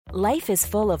Life is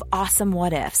full of awesome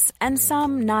what-ifs, and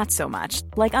some not so much,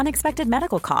 like unexpected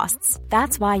medical costs.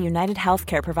 That's why United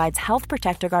Healthcare provides Health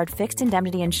Protector Guard fixed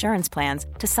indemnity insurance plans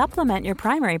to supplement your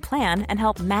primary plan and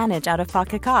help manage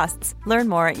out-of-pocket costs. Learn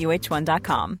more at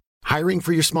uh1.com. Hiring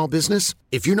for your small business?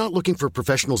 If you're not looking for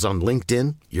professionals on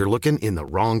LinkedIn, you're looking in the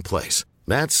wrong place.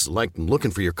 That's like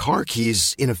looking for your car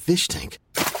keys in a fish tank.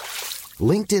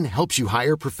 LinkedIn helps you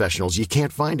hire professionals you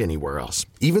can't find anywhere else,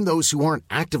 even those who aren't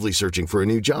actively searching for a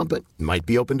new job but might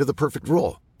be open to the perfect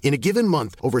role. In a given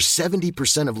month, over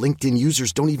 70% of LinkedIn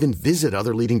users don't even visit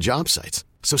other leading job sites.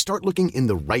 So start looking in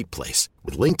the right place.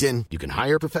 With LinkedIn, you can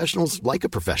hire professionals like a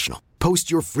professional.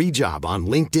 Post your free job on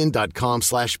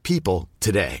linkedin.com/people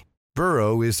today.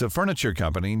 Burrow is a furniture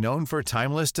company known for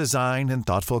timeless design and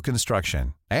thoughtful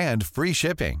construction, and free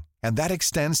shipping, and that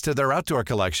extends to their outdoor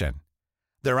collection.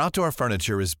 Their outdoor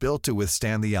furniture is built to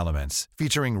withstand the elements,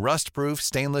 featuring rust-proof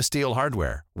stainless steel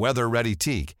hardware, weather-ready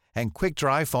teak, and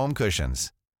quick-dry foam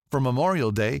cushions. For Memorial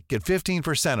Day, get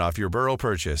 15% off your Burrow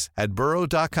purchase at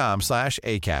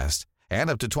burrow.com/acast, and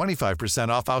up to 25%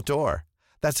 off outdoor.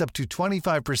 That's up to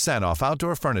 25% off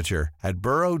outdoor furniture at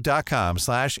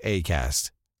burrow.com/acast.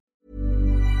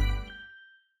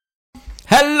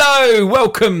 Hello,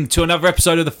 welcome to another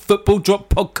episode of the Football Drop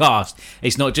Podcast.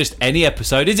 It's not just any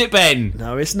episode, is it, Ben?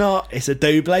 No, it's not. It's a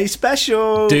double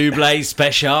special. Double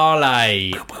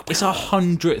speciale. It's our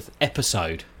 100th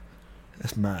episode.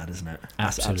 That's mad, isn't it?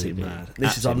 That's Absolutely mad.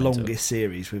 This is our longest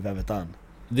series we've ever done.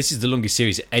 This is the longest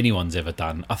series anyone's ever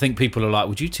done. I think people are like,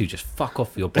 would you two just fuck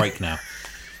off for your break now?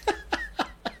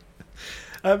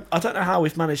 I don't know how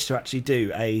we've managed to actually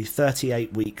do a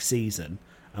 38-week season,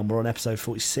 and we're on episode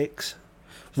 46.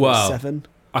 47.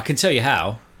 Well, I can tell you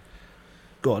how.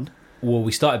 Go on. Well,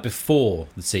 we started before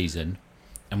the season,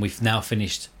 and we've now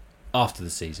finished after the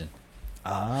season.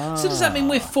 Ah. So does that mean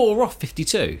we're 4 off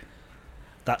 52?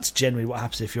 That's generally what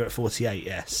happens if you're at 48,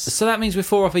 yes. So that means we're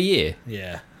 4 off a year?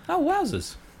 Yeah. Oh,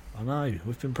 wowzers. I know.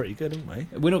 We've been pretty good, haven't we?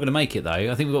 We're not going to make it, though.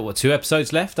 I think we've got, 2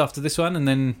 episodes left after this one, and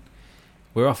then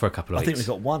we're off for a couple of weeks. I think we've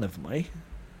got one, haven't we?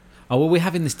 Oh, well, we're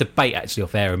having this debate actually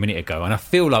off air a minute ago, and I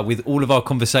feel like with all of our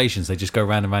conversations, they just go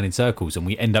round and round in circles, and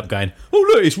we end up going,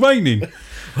 oh, look, it's raining.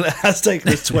 Well, it has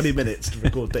taken us 20 minutes to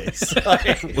record this.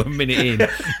 We're a minute in,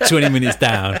 20 minutes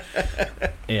down.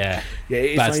 Yeah. Yeah,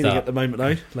 it is Bad raining start. at the moment,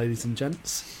 though, ladies and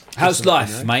gents. How's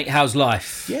life, mate? How's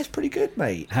life? Yeah, it's pretty good,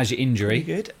 mate. How's your injury? Pretty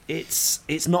good.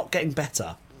 It's not getting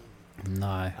better.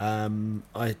 No.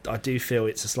 I do feel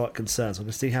it's a slight concern, so I'm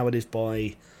going to see how it is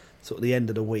by sort of the end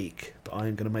of the week, but I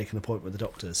am going to make an appointment with the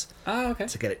doctors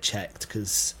to get it checked,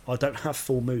 because I don't have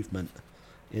full movement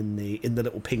in the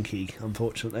little pinky,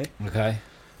 unfortunately. Okay.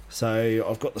 So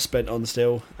I've got the splint on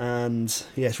still, and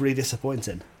yeah, it's really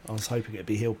disappointing. I was hoping it'd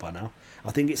be healed by now.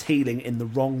 I think it's healing in the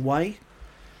wrong way.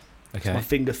 Okay. So my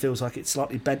finger feels like it's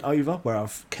slightly bent over, where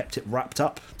I've kept it wrapped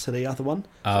up to the other one.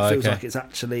 Oh, it feels okay. like it's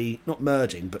actually not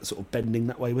merging, but sort of bending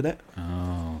that way with it.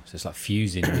 Oh, so it's like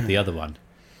fusing with the other one.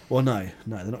 Well, no,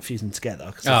 they're not fusing together,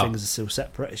 because the fingers are still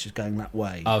separate. It's just going that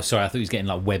way. Oh, sorry, I thought he was getting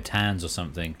like webbed hands or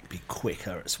something. I'd be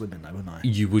quicker at swimming, though, wouldn't I?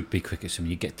 You would be quick at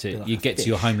swimming. You get to like you a get to fish.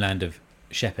 your homeland of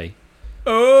Sheppey.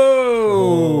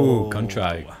 Oh, Contro.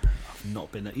 I've not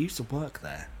been. You used to work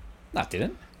there. No, I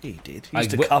didn't. You did. You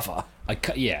used to cover.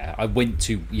 I went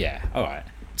to. Yeah, all right.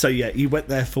 So yeah, you went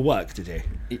there for work, did you?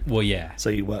 Well, yeah. So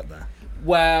you worked there.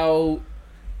 Well,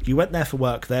 you went there for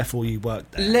work, therefore you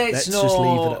worked there. Let's not just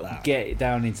leave it at that. Get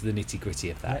down into the nitty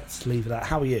gritty of that. Let's leave it at that.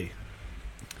 How are you?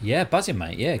 Yeah, buzzing,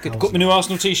 mate. Yeah, good. How's Got my new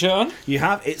Arsenal t-shirt on. You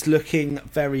have. It's looking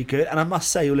very good, and I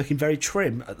must say you're looking very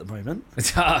trim at the moment.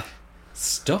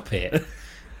 Stop it.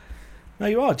 No,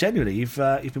 you are genuinely. You've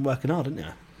been working hard, haven't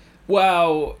you?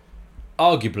 Well,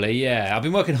 arguably, yeah. I've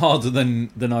been working harder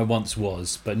than I once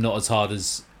was, but not as hard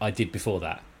as I did before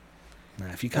that. No,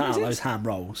 if you cut out those ham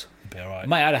rolls, you'll be all right.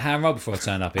 Mate, I had a hand roll before I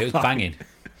turned up here. It was banging.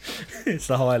 It's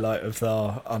the highlight of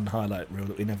the unhighlight reel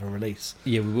that we never release.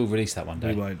 Yeah, we will release that one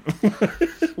day. We won't.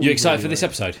 You excited for this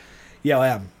episode? Yeah, I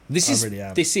am. This I really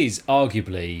am. This is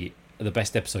arguably the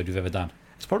best episode we've ever done.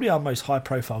 It's probably our most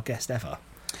high-profile guest ever.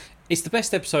 It's the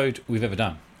best episode we've ever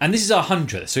done. And this is our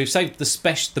 100th, so we've saved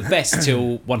the best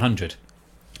till 100.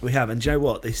 We have, and do you know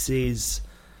what? This is,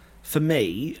 for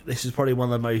me, this is probably one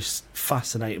of the most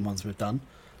fascinating ones we've done.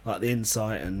 Like the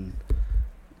insight and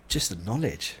just the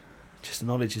knowledge. Just the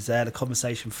knowledge is there, the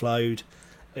conversation flowed.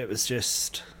 It was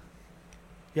just...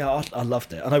 Yeah, I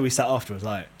loved it. I know we sat afterwards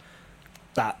like,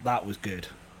 that was good.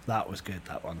 That was good,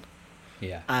 that one.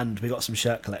 Yeah. And we got some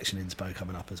shirt collection inspo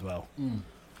coming up as well.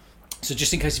 So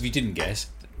just in case if you didn't guess,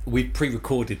 we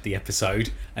pre-recorded the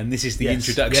episode, and this is the Yes,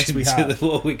 introduction we to have.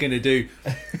 what we're going to do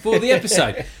for the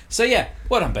episode. So yeah,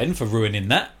 well done, Ben, for ruining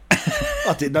that.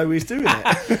 I didn't know we was doing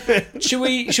it. Should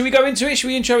we go into it? Should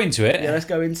we intro into it? Yeah, let's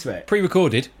go into it.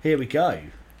 Pre-recorded. Here we go.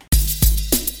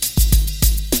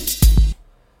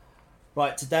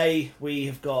 Right, today we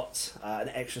have got an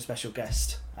extra special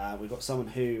guest. We've got someone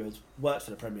who has worked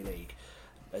for the Premier League,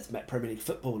 has met Premier League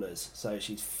footballers, so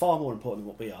she's far more important than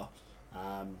what we are,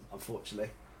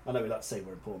 unfortunately. I know we like to say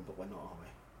we're important, but we're not, are we?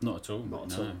 Not at all.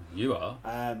 Not at all. You are.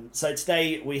 So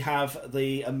today we have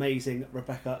the amazing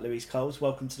Louise Coles.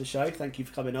 Welcome to the show. Thank you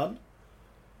for coming on.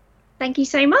 Thank you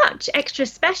so much. Extra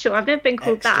special. I've never been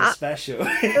called Extra that. Special.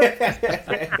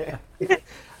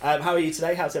 How are you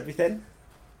today? How's everything?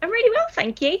 I'm really well,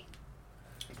 thank you.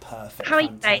 Perfect. How are you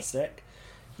today? Fantastic.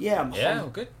 Yeah, I'm all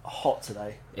good. Hot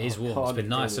today. It is warm. It's been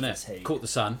nice, hasn't it? Caught the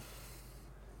sun.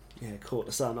 Yeah, caught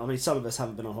the sun. I mean, some of us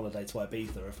haven't been on holiday to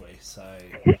Ibiza, have we? So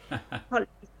Apologies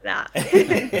for that.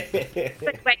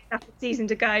 Wait for the season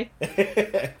to go.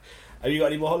 Have you got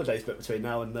any more holidays booked between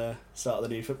now and the start of the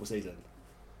new football season?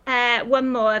 One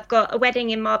more. I've got a wedding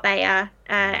in Marbella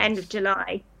end of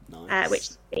July, Nice. which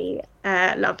will be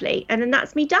lovely. And then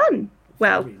that's me done.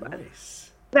 Well, very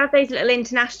nice. we have those little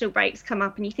international breaks come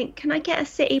up and you think, can I get a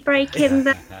city break in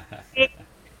there?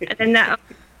 And then that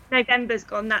November's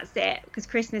gone, that's it, because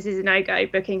Christmas is a no-go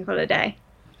booking holiday.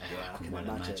 Yeah, I can well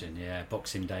imagine. Yeah,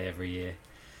 Boxing Day every year.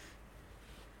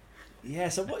 Yeah,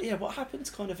 so what happens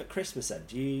kind of at Christmas then?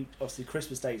 Obviously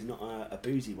Christmas Day is not a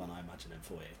boozy one, I imagine,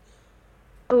 for you.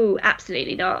 Oh,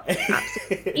 absolutely not.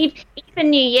 Absolutely. Even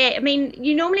New Year. I mean,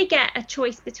 you normally get a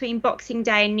choice between Boxing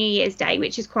Day and New Year's Day,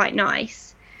 which is quite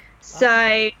nice.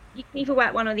 So you can either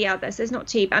work one or the other. So it's not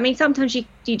too bad. I mean, sometimes you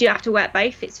do have to work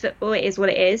both. It's football. It is what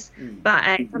it is. But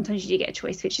sometimes you do get a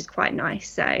choice, which is quite nice.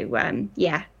 So,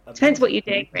 yeah, depends what you're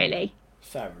doing, really.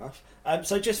 Fair enough.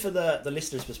 So just for the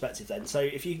listeners' perspective then, so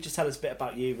if you could just tell us a bit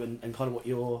about you and kind of what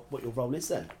your role is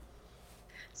then.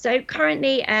 So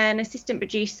currently an assistant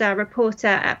producer, reporter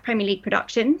at Premier League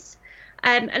Productions.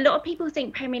 A lot of people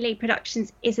think Premier League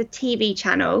Productions is a TV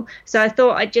channel. So I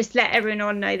thought I'd just let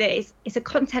everyone know that it's a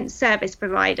content service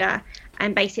provider.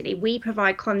 And basically we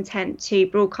provide content to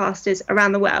broadcasters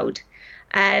around the world.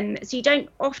 So you don't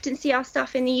often see our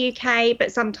stuff in the UK,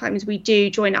 but sometimes we do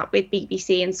join up with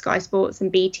BBC and Sky Sports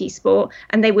and BT Sport,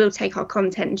 and they will take our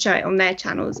content and show it on their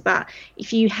channels. But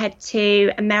if you head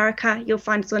to America, you'll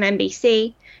find us on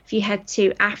NBC. If you head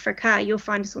to Africa, you'll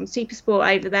find us on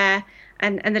Supersport over there,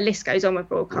 and the list goes on with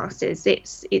broadcasters.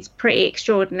 It's pretty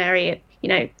extraordinary,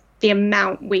 the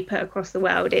amount we put across the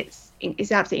world. It's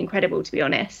absolutely incredible, to be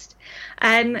honest.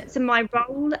 So my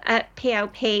role at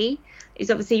PLP is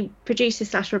obviously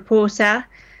producer/reporter.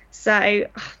 So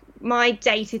my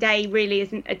day-to-day really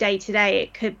isn't a day-to-day.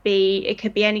 It could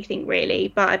be anything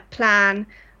really, but I plan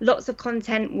lots of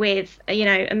content with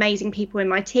amazing people in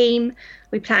my team.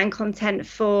 We plan content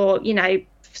for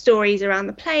stories around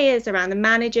the players, around the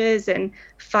managers, and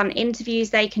fun interviews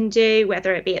they can do,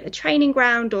 whether it be at the training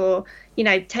ground or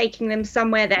taking them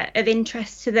somewhere that of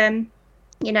interest to them,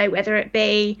 whether it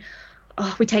be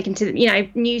we take them to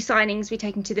new signings, we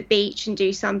take them to the beach and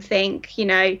do something.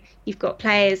 You've got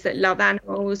players that love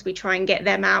animals, we try and get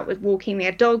them out with walking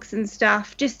their dogs and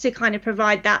stuff, just to kind of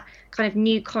provide that kind of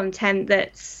new content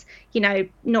that's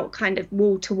not kind of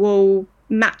wall to wall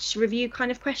match review kind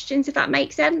of questions, if that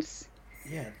makes sense.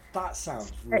 Yeah, that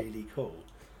sounds really cool.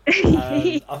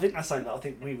 I think that's something that I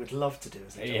think we would love to do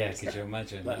as a job. Yeah, could you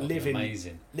imagine? Like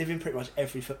amazing. Living pretty much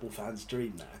every football fan's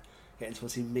dream there, getting to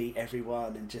obviously meet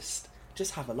everyone and just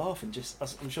have a laugh, and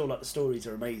I'm sure like the stories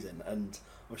are amazing, and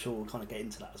I'm sure we'll kind of get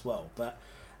into that as well. But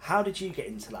how did you get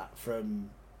into that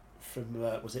from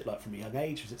was it like from a young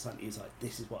age? Was it something you was like,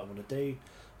 this is what I want to do?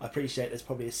 I appreciate there's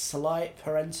probably a slight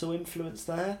parental influence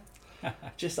there,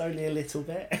 just only a little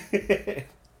bit.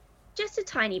 Just a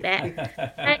tiny bit.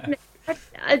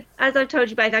 As I've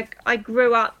told you both, I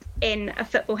grew up in a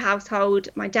football household.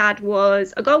 My dad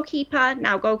was a goalkeeper,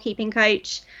 now goalkeeping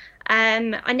coach.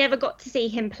 I never got to see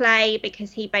him play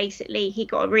because he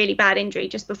got a really bad injury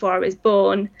just before I was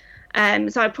born.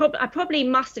 So I probably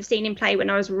must have seen him play when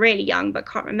I was really young, but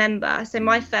can't remember. So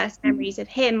my first memories of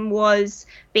him was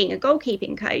being a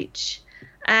goalkeeping coach.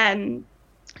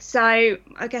 So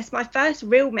I guess my first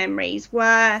real memories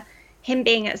were him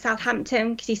being at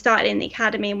Southampton, because he started in the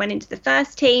academy and went into the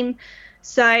first team.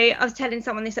 So I was telling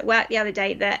someone this at work the other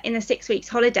day, that in the 6 weeks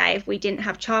holiday, if we didn't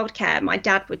have childcare, my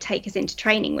dad would take us into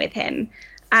training with him.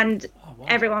 And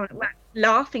everyone was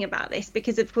laughing about this,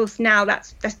 because of course now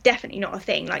that's definitely not a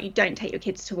thing. Like, you don't take your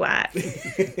kids to work.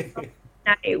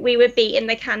 No, we would be in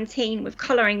the canteen with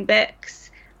colouring books.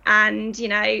 And,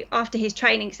 after his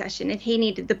training session, if he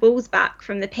needed the balls back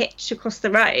from the pitch across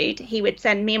the road, he would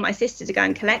send me and my sister to go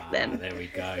and collect them. There we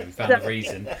go. We found the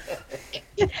reason.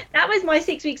 that was my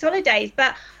 6 weeks holidays.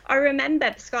 But I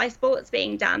remember Sky Sports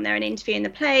being down there and interviewing the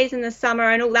players in the summer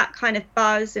and all that kind of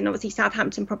buzz. And obviously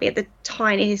Southampton probably had the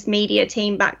tiniest media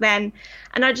team back then.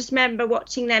 And I just remember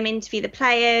watching them interview the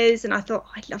players, and I thought,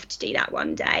 I'd love to do that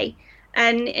one day.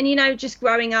 And you know, just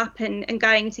growing up and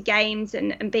going to games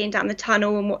and being down the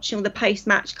tunnel and watching all the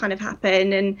post-match kind of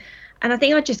happen. And I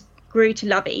think I just grew to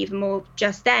love it even more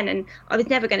just then. And I was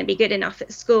never going to be good enough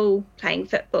at school playing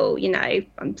football. You know,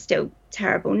 I'm still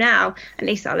terrible now, at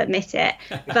least I'll admit it.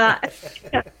 But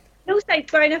also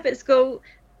growing up at school,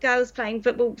 girls playing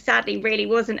football sadly really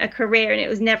wasn't a career, and it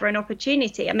was never an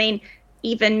opportunity. I mean,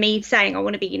 even me saying I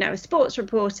want to be, you know, a sports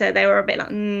reporter, they were a bit like,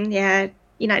 yeah,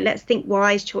 you know, let's think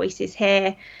wise choices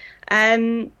here.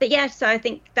 But yeah, so I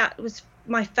think that was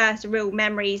my first real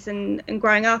memories and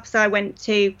growing up. So I went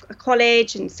to a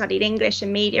college and studied English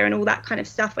and media and all that kind of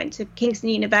stuff, went to Kingston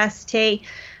University.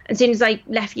 As soon as I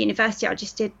left university, I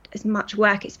just did as much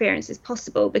work experience as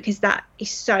possible, because that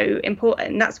is so important.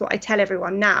 And that's what I tell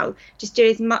everyone now. Just do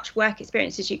as much work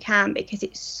experience as you can, because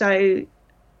it's so,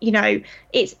 you know,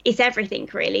 it's everything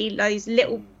really. Those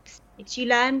little bits you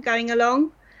learn going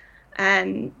along.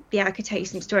 Yeah, I could tell you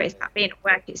some stories about being a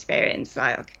work experience.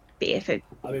 Like, I could be here for.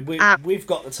 I mean, we've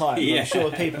got the time. Yeah. I'm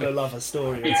sure people will love a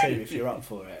story or two if you're up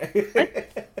for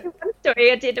it. One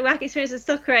story, I did a work experience with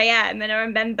Soccer AM, and I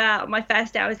remember on my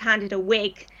first day I was handed a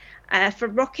wig for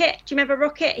Rocket. Do you remember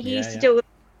Rocket? He used to do all the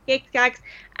gig gags,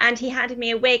 and he handed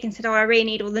me a wig and said, "Oh, I really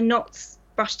need all the knots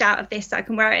brushed out of this so I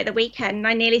can wear it at the weekend." And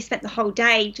I nearly spent the whole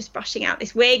day just brushing out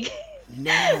this wig.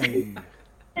 No.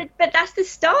 But that's the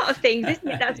start of things, isn't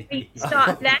it? That's when you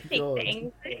start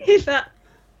learning things. But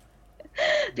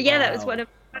yeah, that was one of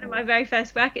my very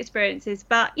first work experiences.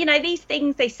 But you know, these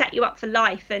things, they set you up for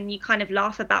life, and you kind of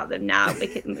laugh about them now,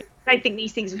 because I don't think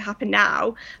these things would happen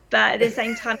now. But at the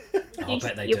same time, I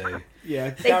bet they do.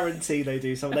 Yeah, guarantee they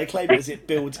do something. They claim it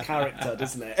builds character,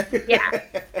 doesn't it? Yeah.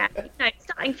 You know,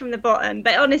 starting from the bottom.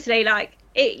 But honestly, like,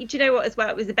 do you know what as well?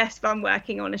 It was the best fun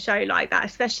working on a show like that,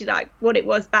 especially like what it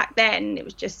was back then. It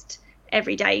was just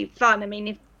everyday fun. I mean,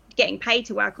 if getting paid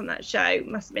to work on that show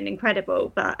must have been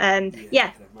incredible. But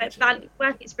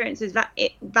work experience was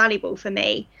valuable for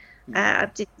me. I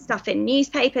did stuff in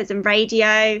newspapers and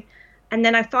radio. And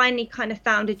then I finally kind of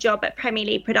found a job at Premier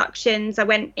League Productions. I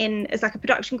went in as like a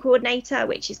production coordinator,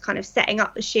 which is kind of setting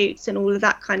up the shoots and all of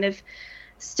that kind of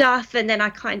stuff. And then I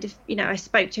kind of, you know, I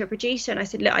spoke to a producer and I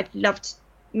said, look, I'd love to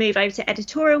move over to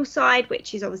editorial side,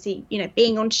 which is obviously, you know,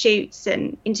 being on shoots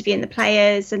and interviewing the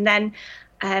players. And then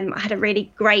I had a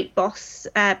really great boss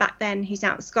back then, who's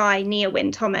now at Sky, Nia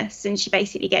Wynne Thomas, and she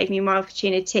basically gave me my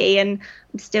opportunity, and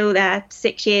I'm still there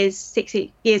 6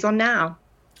 years on now.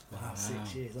 Wow,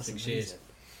 6 years. That's 6 amazing. years.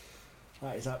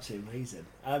 That is absolutely amazing.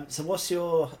 So what's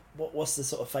the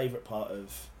sort of favourite part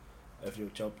of your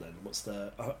job then? What's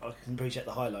the? I can appreciate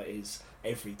the highlight is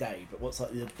every day, but what's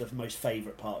like the most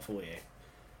favourite part for you?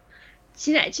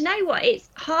 Do you know what? It's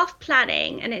half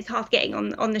planning and it's half getting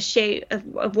on the shoot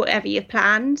of whatever you've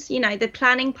planned. You know, the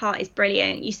planning part is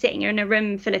brilliant. You're sitting in a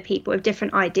room full of people with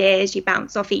different ideas. You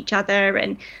bounce off each other,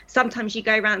 and sometimes you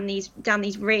go down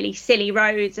these really silly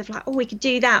roads of like, oh, we could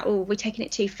do that, or we're taking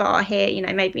it too far here. You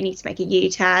know, maybe we need to make a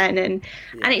U-turn, and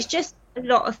it's just a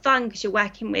lot of fun because you're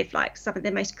working with like some of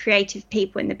the most creative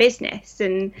people in the business.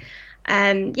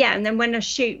 And then when a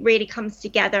shoot really comes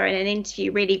together and an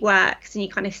interview really works, and you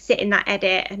kind of sit in that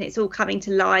edit and it's all coming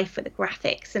to life with the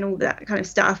graphics and all that kind of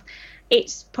stuff,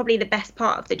 it's probably the best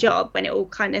part of the job when it all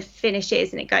kind of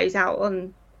finishes and it goes out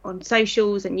on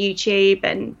socials and YouTube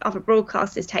and other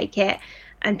broadcasters take it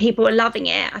and people are loving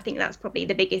it. I think that's probably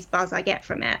the biggest buzz I get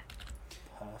from it.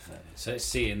 Perfect. So it's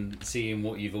seeing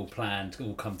what you've all planned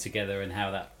all come together and how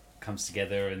that comes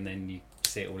together, and then you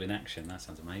see it all in action. That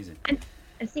sounds amazing.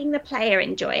 And seeing the player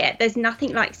enjoy it. There's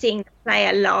nothing like seeing the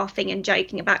player laughing and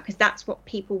joking about, because that's what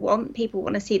people want. People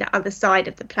want to see that other side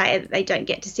of the player that they don't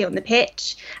get to see on the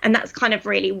pitch. And that's kind of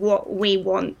really what we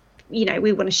want, you know,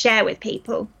 we want to share with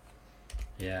people.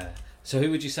 Yeah. So who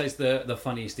would you say is the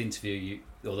funniest interview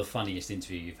the funniest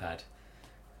interview you've had?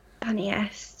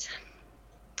 Funniest.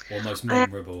 Or most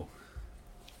memorable?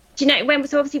 Do you know, when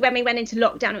we went into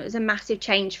lockdown, it was a massive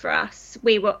change for us.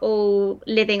 We were all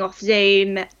living off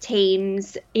Zoom,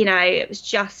 Teams, you know, it was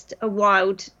just a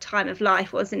wild time of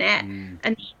life, wasn't it?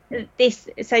 And these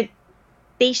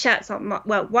shirts are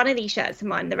one of these shirts are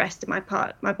mine, the rest of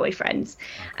my boyfriend's.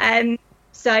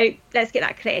 So let's get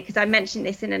that clear, because I mentioned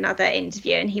this in another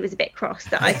interview and he was a bit cross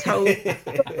that I told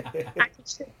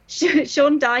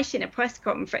Sean Dyche in a press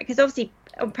conference, because obviously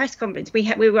on press conference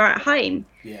we were at home.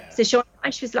 Yeah. So Sean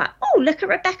Dyche was like, "Oh, look at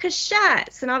Rebecca's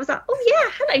shirts," and I was like, "Oh yeah,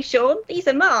 hello Sean, these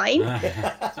are mine."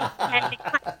 And it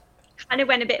kind of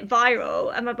went a bit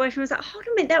viral, and my boyfriend was like, "Hold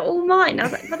on a minute, they're all mine." I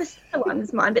was like, "Well, the Salah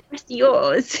one's mine, but the rest are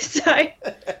yours." So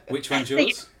which one's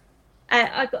yours?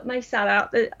 I got Mo Salah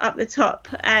up the top,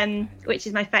 which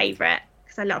is my favourite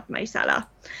because I love Mo Salah.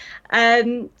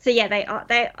 So yeah,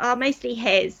 they are mostly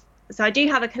his. So I do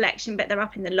have a collection, but they're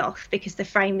up in the loft because the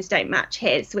frames don't match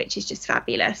his, which is just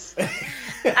fabulous.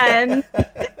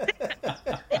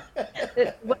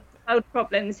 World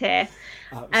problems here.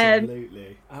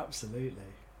 Absolutely.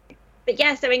 But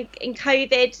yeah, so in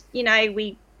COVID, you know,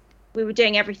 we were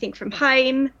doing everything from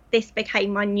home. This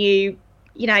became my new,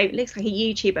 you know, it looks like a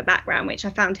YouTuber background, which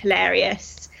I found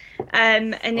hilarious.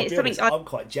 And it's something I'm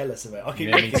quite jealous of it.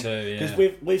 Me too,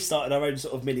 because we've started our own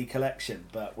sort of mini collection,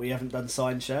 but we haven't done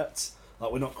signed shirts.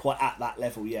 Like, we're not quite at that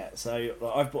level yet. So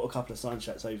like, I've bought a couple of signed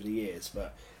shirts over the years,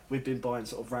 but we've been buying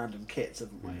sort of random kits,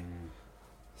 haven't we?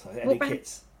 So any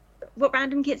kits? What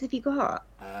random kits have you got?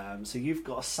 So you've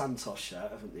got a Santos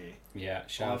shirt, haven't you? Yeah,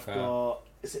 I've got,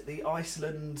 is it the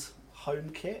Iceland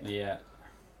home kit? Yeah.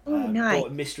 Oh, nice.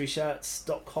 Bought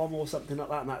mysteryshirts.com or something like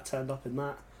that, and that turned up in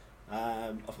that.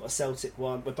 I've got a Celtic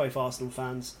one. We're both Arsenal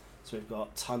fans, so we've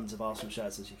got tons of Arsenal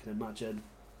shirts, as you can imagine.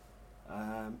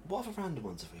 What other random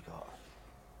ones have we got?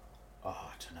 Oh,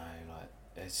 I don't know. Like,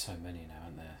 there's so many now,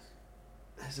 aren't there?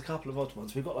 There's a couple of odd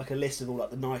ones. We've got like a list of all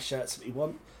like the nice shirts that we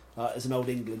want. There's an old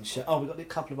England shirt. Oh, we've got a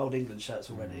couple of old England shirts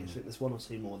already. I think there's one or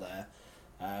two more there.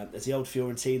 There's the old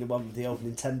Fiorentina one with the old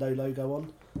Nintendo logo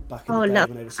on. Back in the day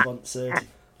when they were sponsored.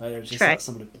 They were just like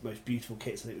some of the most beautiful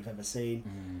kits I think we've ever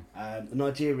seen. The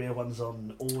Nigeria one's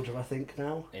on order, I think,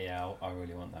 now. Yeah, I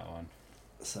really want that one.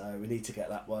 So we need to get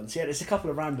that one. So yeah, there's a couple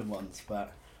of random ones,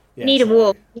 but yeah, need a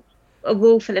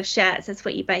wall full of shirts. That's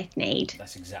what you both need.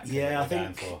 That's exactly what we're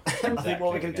going for. I think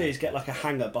what we're going to do is get like a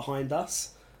hanger behind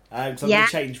us. So I'm going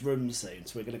to change rooms soon.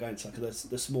 So we're going to go into like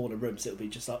the smaller rooms. It'll be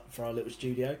just up for our little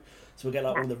studio. So we'll get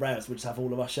like all the rails. We'll just have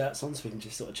all of our shirts on, so we can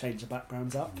just sort of change the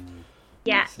backgrounds up.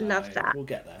 Yeah, so Love that. We'll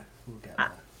get there.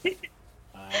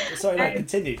 Sorry,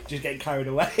 continue. Just getting carried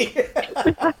away.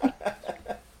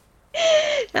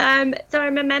 So I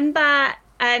remember,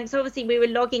 so obviously we were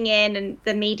logging in, and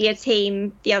the media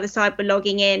team, the other side, were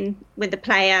logging in with the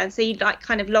player. So you'd like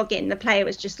kind of log in, the player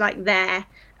was just like there.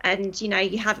 And, you know,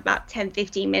 you have about 10,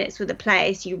 15 minutes with the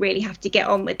player, so you really have to get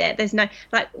on with it. There's no,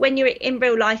 like, when you're in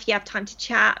real life, you have time to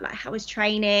chat, like, how was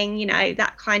training, you know,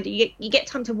 that kind of, you get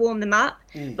time to warm them up.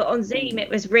 But on Zoom, it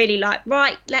was really like,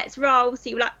 right, let's roll. So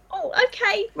you were like, oh,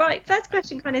 okay, right, first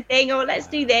question kind of thing, or let's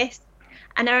do this.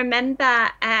 And I remember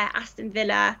Aston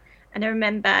Villa, and I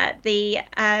remember the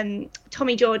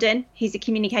Tommy Jordan, who's a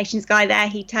communications guy there,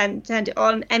 he turned it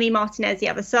on, Emmy Martinez the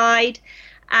other side.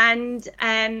 And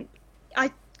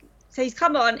so he's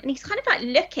come on, and he's kind of like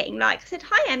looking, like, I said,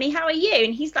 "Hi, Emmy, how are you?"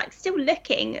 And he's like still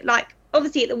looking, like,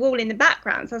 obviously at the wall in the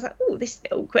background. So I was like, "Oh, this is a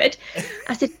bit awkward."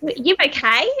 I said, "You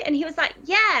okay?" And he was like,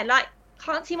 "Yeah, like,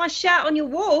 can't see my shirt on your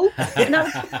wall." And I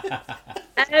was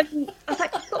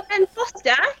like, "I've got Ben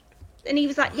Foster." And he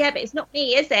was like, "Yeah, but it's not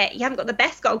me, is it? You haven't got the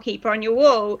best goalkeeper on your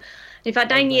wall." And if I'd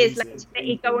known years later that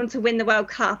he'd go on to win the World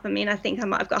Cup, I mean, I think I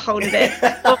might have got hold of it.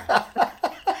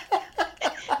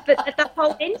 But the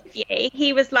whole interview,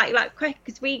 he was like,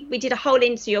 because we did a whole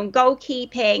interview on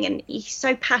goalkeeping, and he's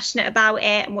so passionate about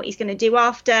it and what he's going to do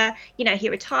after, you know, he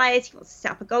retires. He wants to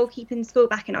set up a goalkeeping school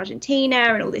back in Argentina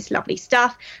and all this lovely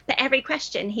stuff. But every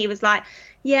question, he was like,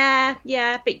 yeah,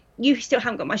 but you still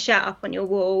haven't got my shirt up on your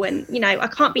wall, and, you know, I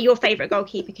can't be your favourite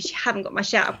goalkeeper because you haven't got my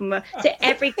shirt up on my... So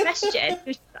every question,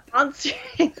 he was answering.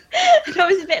 And I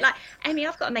was a bit like, Emmy,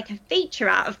 I've got to make a feature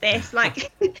out of this.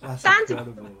 Like, fans,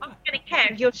 I'm going to care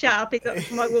if your shirt up is up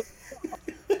on my wall.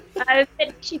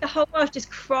 Literally the whole world was just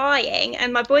crying,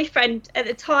 and my boyfriend at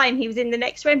the time, he was in the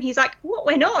next room, he's like, "What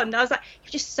went on?" And I was like,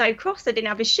 "You're just so cross I didn't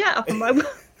have his shirt up on my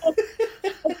wall."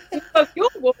 Well, your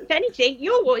wall, if anything,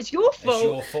 your wall is your fault. It's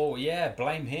your fault, yeah,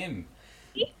 blame him.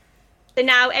 So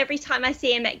now every time I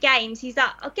see him at games, he's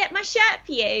like, "I'll get my shirt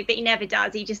for you," but he never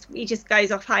does. He just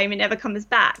goes off home and never comes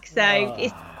back. So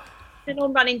it's an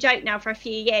on-running joke now for a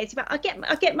few years. He's like, I'll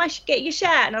get your shirt,"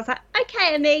 and I was like,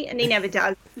 "Okay, Emmy," and he never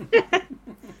does.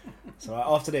 So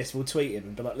after this, we'll tweet him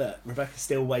and be like, "Look, Rebecca's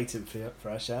still waiting for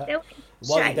her shirt.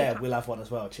 While you're there, we'll have one as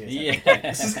well." Cheers.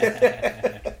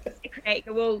 Yeah.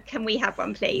 Great. Well, can we have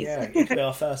one, please? Yeah, it could be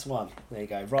our first one. There you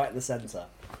go, right in the centre.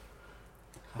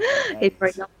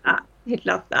 He'd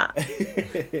love that.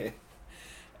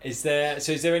 Is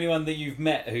there anyone that you've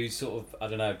met who's sort of, I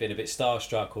don't know, been a bit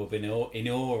starstruck or been in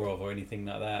awe of or anything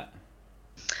like that?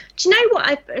 Do you know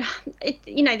what?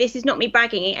 This is not me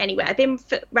bragging it anywhere. I've been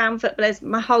around footballers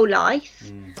my whole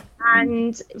life,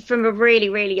 and from a really,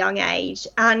 really young age.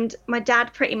 And my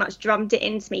dad pretty much drummed it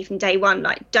into me from day one,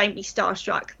 like, don't be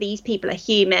starstruck. These people are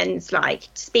humans. Like,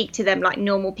 speak to them like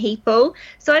normal people.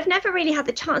 So I've never really had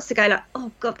the chance to go like,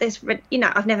 oh God,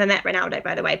 I've never met Ronaldo,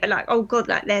 by the way, but like, oh God,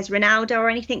 like there's Ronaldo or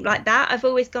anything like that. I've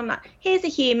always gone like, here's a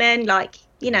human, like,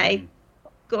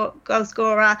 goal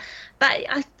scorer. But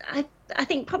I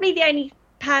think probably the only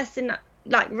person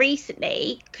like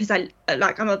recently, because I'm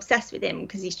obsessed with him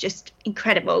because he's just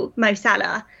incredible, Mo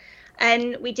Salah.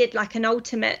 And we did like an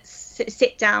ultimate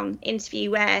sit down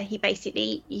interview where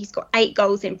he's got 8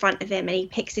 goals in front of him and he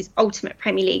picks his ultimate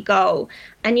Premier League goal.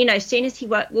 And, as soon as he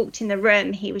walked in the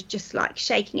room, he was just like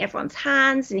shaking everyone's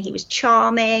hands and he was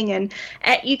charming. And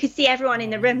you could see everyone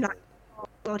in the room like, oh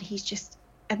God, he's just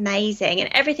amazing. And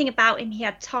everything about him, he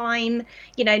had time,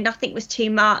 nothing was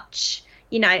too much.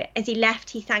 As he left,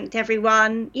 he thanked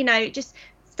everyone, just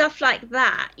stuff like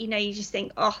that. You just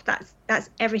think, oh, that's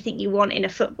everything you want in a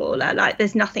footballer. Like,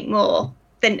 there's nothing more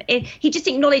than it. He just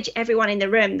acknowledged everyone in the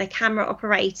room, the camera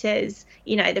operators,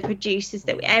 the producers,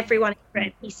 that everyone in the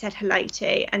room he said hello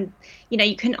to. And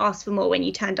you couldn't ask for more when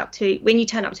you turn up to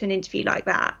an interview like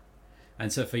that.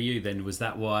 And so for you then, was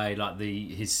that why like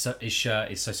his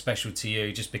shirt is so special to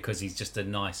you, just because he's just a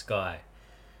nice guy?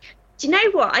 Do you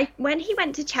know what? When he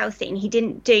went to Chelsea and he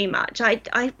didn't do much,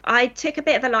 I took a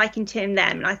bit of a liking to him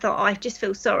then, and I thought, I just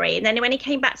feel sorry. And then when he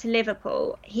came back to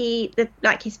Liverpool, his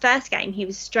first game, he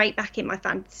was straight back in my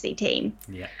fantasy team.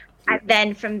 Yeah. And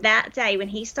then from that day, when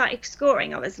he started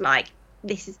scoring, I was like,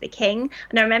 this is the king.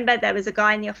 And I remember there was a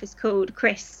guy in the office called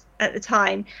Chris at the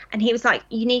time, and he was like,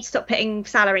 you need to stop putting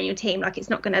Salah in your team, like it's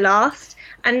not going to last.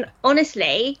 And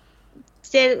honestly,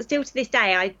 still to this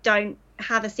day, I don't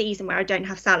have a season where I don't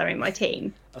have Salah in my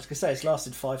team. I was going to say, it's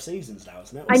lasted 5 seasons now,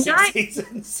 isn't it? Or I 6 know.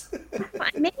 seasons. That's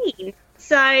what I mean.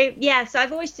 So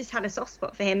I've always just had a soft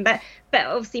spot for him. But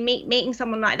obviously meeting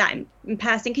someone like that in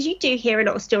person, because you do hear a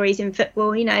lot of stories in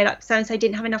football, like so-and-so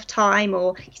didn't have enough time,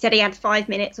 or he said he had 5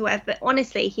 minutes or whatever. But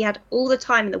honestly, he had all the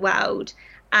time in the world,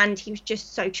 and he was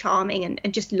just so charming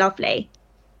and just lovely.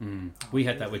 We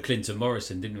had that with Clinton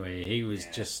Morrison, didn't we? He was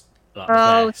just like the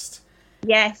best.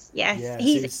 Yes. Yeah,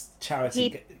 he's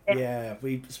charity.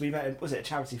 We met him. Was it a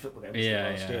charity football game?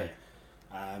 Last year?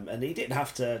 And he didn't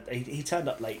have to. He turned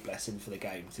up late, bless him, for the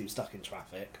game because he was stuck in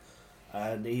traffic.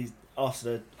 And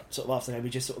after the game, we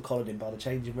just sort of collared him by the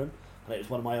changing room. And it was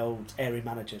one of my old area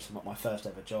managers from my first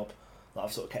ever job that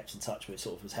I've sort of kept in touch with.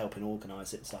 Sort of was helping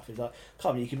organise it and stuff. He's like,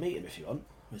 "Come, you can meet him if you want."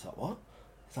 I was like, "What?"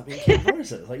 He's like, "Clinton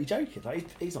Morrison." I was like, "You joking?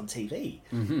 Like, he's on TV.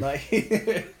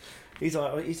 Like." He's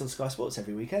on Sky Sports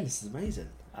every weekend. This is amazing.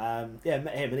 Met him,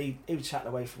 and he was chatting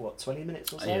away for 20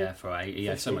 minutes or so. Yeah, he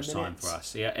had so much time for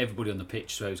us. Yeah, everybody on the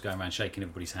pitch, so he was going around shaking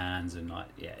everybody's hands and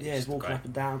he's walking up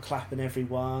and down, clapping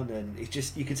everyone, and it's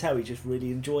just, you can tell he just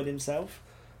really enjoyed himself.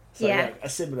 So a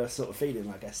similar sort of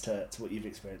feeling, I guess, to what you've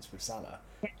experienced with Salah.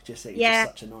 Just that he's just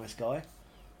such a nice guy.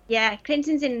 Yeah,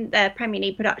 Clinton's in the Premier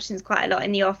League productions quite a lot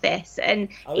in the office, and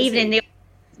in the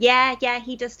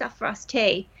he does stuff for us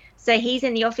too. So he's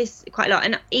in the office quite a lot,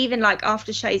 and even like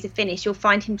after shows are finished, you'll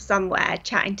find him somewhere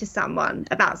chatting to someone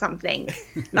about something.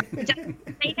 Like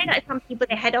some people,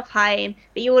 they head off home,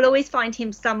 but you will always find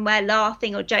him somewhere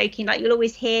laughing or joking. Like, you'll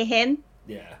always hear him.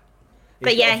 Yeah.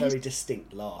 He's got a very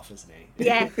distinct laugh, isn't he?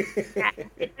 Yeah.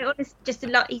 He's just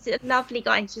he's a lovely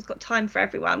guy, and he's just got time for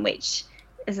everyone, which,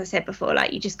 as I said before,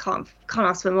 like, you just can't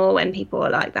ask for more when people are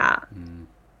like that.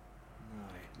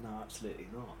 No, absolutely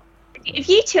not. Have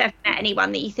you two ever met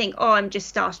anyone that you think, oh, I'm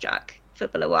just starstruck,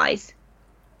 footballer wise?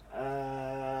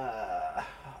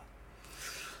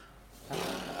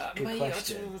 Good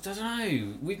question. I don't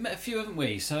know. We've met a few, haven't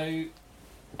we? So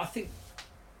I think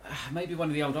maybe one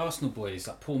of the old Arsenal boys,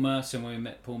 like Paul Merson. When we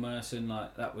met Paul Merson,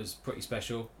 like, that was pretty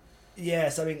special.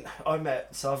 Yes, I mean, I've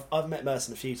met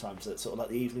Merson a few times at sort of like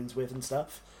the evenings with and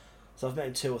stuff. So I've met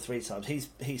him 2 or 3 times.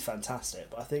 He's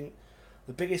fantastic, but I think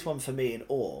the biggest one for me in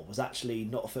awe was actually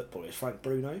not a footballer. It's Frank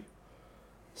Bruno.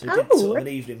 So we did sort of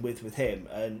an evening with him,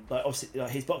 and like, obviously,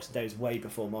 like, his Boxing Day was way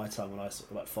before my time when I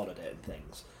sort of like followed it and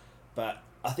things. But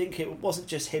I think it wasn't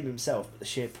just him himself, but the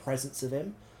sheer presence of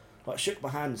him. Like, shook my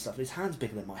hand and stuff. And his hand's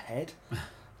bigger than my head,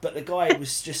 but the guy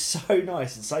was just so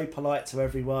nice and so polite to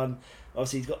everyone.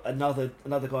 Obviously, he's got another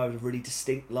guy with a really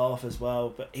distinct laugh as well.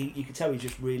 But you could tell he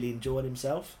just really enjoyed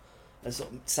himself. And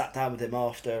sort of sat down with him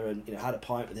after, and had a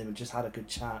pint with him and just had a good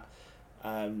chat.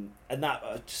 And that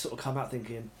I just sort of come out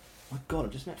thinking, my God,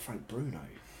 I've just met Frank Bruno.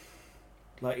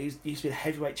 Like, he used to be the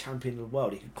heavyweight champion of the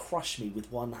world. He could crush me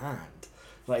with one hand.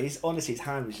 Like, his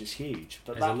hand was just huge.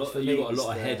 But you got a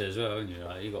lot of head as well, haven't you?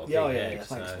 Like, you got a big head. Yeah,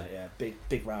 thanks, mate. Yeah,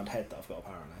 big round head that I've got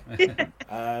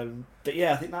apparently. But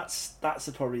yeah, I think that's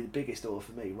probably the biggest awe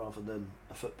for me, rather than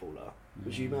a footballer.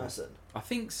 Was you Merson? I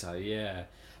think so, yeah.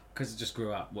 Because I just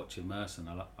grew up watching Merson.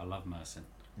 I love Merson.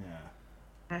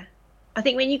 Yeah. I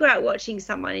think when you grow up watching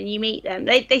someone and you meet them,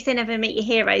 they say never meet your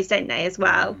heroes, don't they, as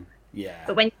well? Yeah.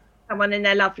 But when you meet someone and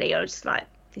they're lovely, you're just like,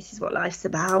 this is what life's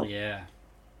about. Yeah.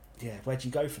 Yeah, where'd you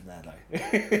go from there,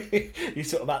 though? You're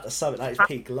sort of at the summit, that is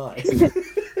peak life.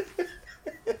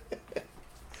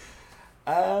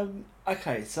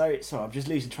 Okay, so I'm just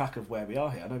losing track of where we are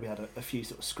here. I know we had a few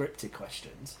sort of scripted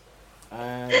questions. Do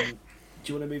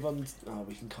you want to move on? Oh,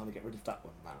 we can kind of get rid of that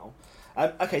one now.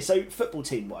 Okay, so football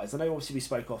team-wise, I know obviously we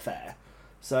spoke off air.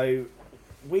 So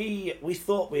we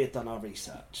thought we had done our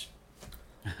research.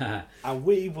 And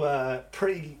we were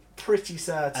pretty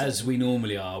certain. As we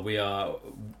normally are. We are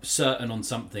certain on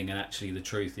something, and actually the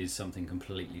truth is something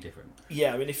completely different.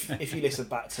 Yeah, I mean, if you listen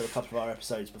back to a couple of our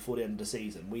episodes before the end of the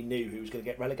season, we knew who was going to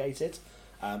get relegated,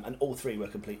 and all three were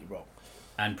completely wrong.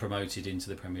 And promoted into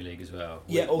the Premier League as well.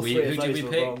 Yeah, all three of those who did we were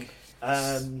pick? wrong.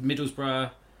 Middlesbrough.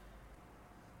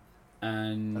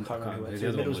 And I can't remember the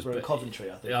other one was, Middlesbrough and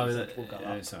Coventry, I think. Something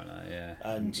like that, yeah.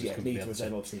 And yeah, neither of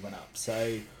them obviously went up.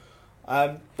 So,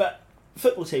 but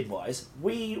football team wise,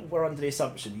 we were under the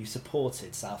assumption you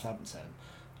supported Southampton,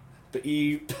 but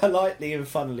you politely and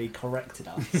funnily corrected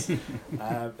us,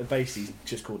 and basically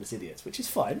just called us idiots, which is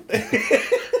fine.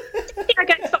 I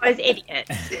go as far as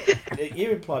idiots.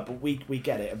 You implied, but we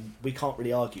get it, and we can't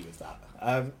really argue with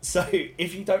that. So,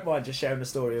 if you don't mind just sharing the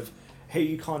story of who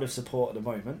you kind of support at the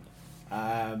moment,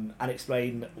 and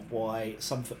explain why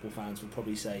some football fans would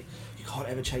probably say you can't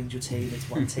ever change your team, it's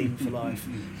one team for life,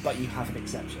 but you have an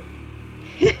exception.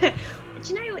 Do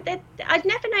you know what? I've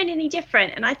never known any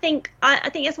different, and I think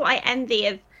that's what I envy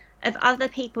of other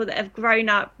people that have grown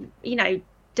up,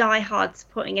 die hard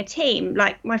supporting a team.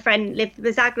 Like my friend Liv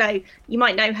Bazaglo, you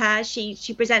might know her.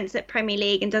 She presents at Premier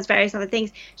League and does various other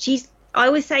things. I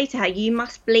always say to her, you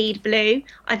must bleed blue.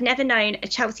 I've never known a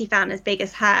Chelsea fan as big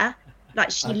as her. Like,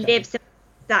 she lives in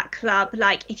that club.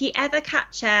 Like, if you ever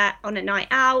catch her on a night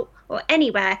out or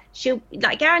anywhere, she'll,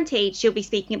 like, guaranteed she'll be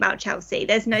speaking about Chelsea.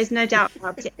 There's no doubt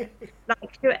about it.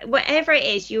 Like, whatever it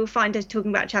is, you'll find her talking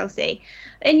about Chelsea.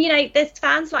 And, there's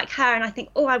fans like her, and I think,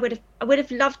 I would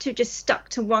have loved to have just stuck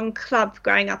to one club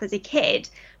growing up as a kid.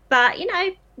 But,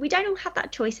 we don't all have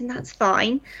that choice, and that's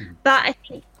fine. But I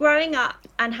think growing up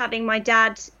and having my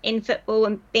dad in football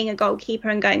and being a goalkeeper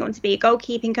and going on to be a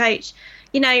goalkeeping coach,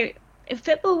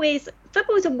 football is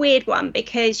a weird one,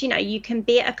 because you can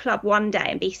be at a club one day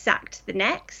and be sacked the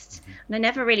next. And I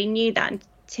never really knew that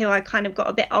until I kind of got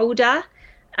a bit older.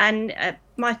 And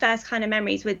my first kind of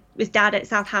memories was dad at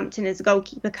Southampton as a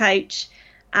goalkeeper coach,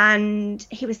 and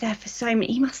he was there for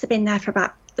he must have been there for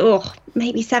about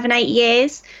maybe 7-8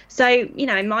 years. So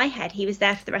in my head, he was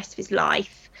there for the rest of his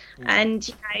life. And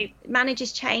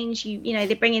managers change,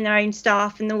 they bring in their own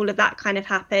staff, and all of that kind of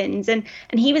happens. And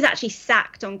he was actually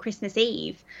sacked on Christmas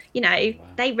Eve. Wow.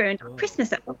 They ruined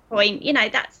Christmas at one point.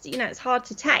 That's it's hard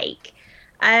to take.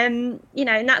 And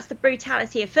that's the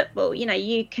brutality of football.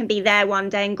 You can be there one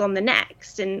day and gone the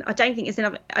next. And I don't think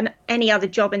there's any other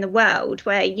job in the world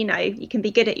where you can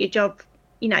be good at your job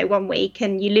 1 week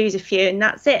and you lose a few and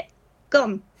that's it,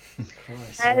 gone.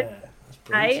 Christ, yeah.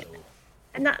 That's brutal.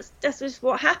 And that's just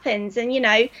what happens. And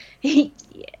he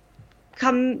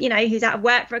who's out of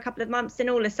work for a couple of months, and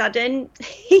all of a sudden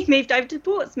he moved over to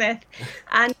Portsmouth.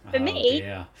 And for me,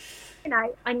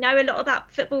 I know a lot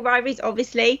about football rivalries,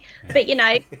 obviously, but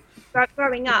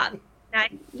growing up,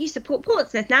 you support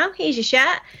Portsmouth now, here's your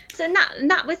shirt. So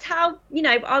that was how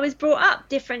I was brought up,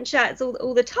 different shirts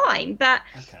all the time. But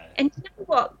and you know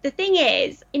what, the thing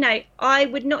is, I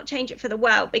would not change it for the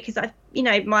world, because I've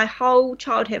my whole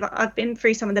childhood I've been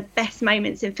through some of the best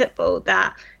moments in football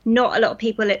that not a lot of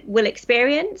people will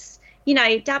experience.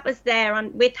 Dad was there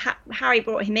with Harry,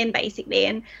 brought him in basically,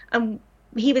 and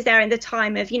he was there in the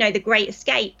time of the Great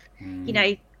Escape.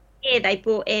 Here they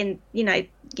brought in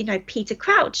Peter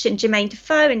Crouch and Jermaine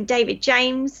Defoe and David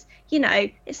James.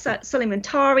 It's Solly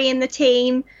Montari in the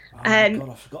team. Oh my God,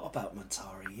 I forgot about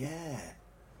Montari. Yeah.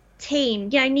 Team,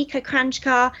 Nico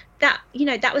Kranjčar.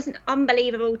 That was an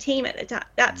unbelievable team at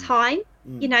that time.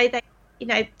 They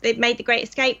made the Great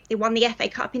Escape. They won the FA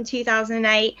Cup in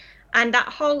 2008, and that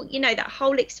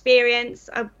whole experience.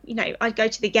 I'd go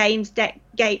to the games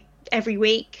gate every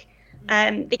week.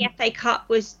 The FA Cup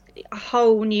was a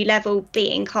whole new level,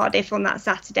 beating Cardiff on that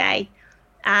Saturday.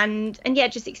 and yeah,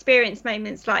 just experience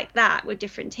moments like that with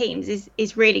different teams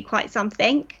is really quite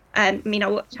something. I mean, I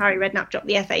watched Harry Redknapp drop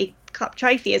the FA Cup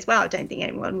trophy as well. I don't think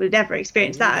anyone would ever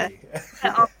experience that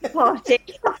at a party.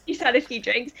 He's had a few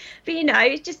drinks, but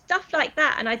it's just stuff like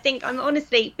that. And I think I'm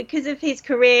honestly, because of his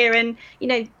career and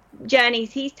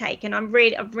journeys he's taken, I'm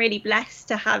really blessed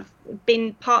to have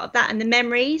been part of that, and the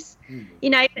memories.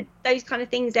 Those kind of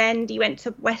things end. He went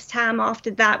to West Ham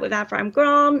after that with Avram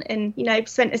Grant, and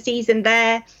spent a season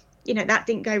there. That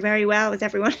didn't go very well, as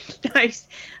everyone knows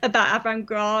about Avram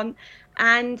Grant.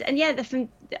 And yeah,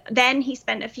 then he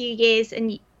spent a few years in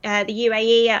the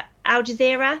UAE at Al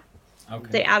Jazeera.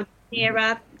 Okay. So Al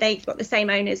Jazeera, they've got the same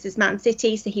owners as Man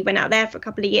City, so he went out there for a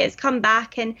couple of years, come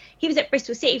back, and he was at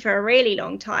Bristol City for a really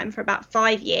long time, for about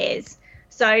 5 years.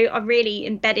 So I really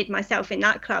embedded myself in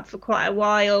that club for quite a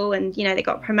while, and they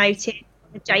got promoted,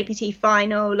 the JPT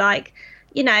final,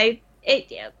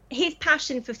 his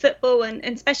passion for football and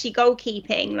especially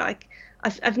goalkeeping,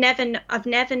 I've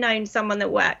never known someone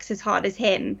that works as hard as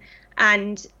him,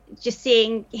 and just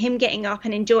seeing him getting up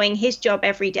and enjoying his job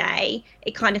every day,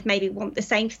 it kind of made me want the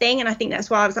same thing. And I think that's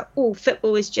why I was like, oh,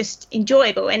 football is just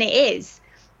enjoyable, and it is,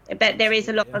 but there is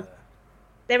a lot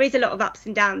of ups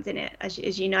and downs in it, as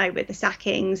you know, with the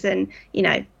sackings and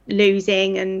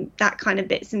losing and that kind of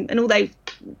bits, and all those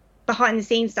behind the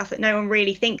scenes stuff that no one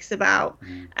really thinks about.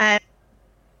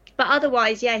 But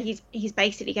otherwise, yeah, he's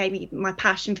basically gave me my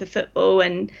passion for football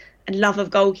and love of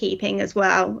goalkeeping as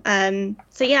well.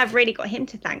 So yeah, I've really got him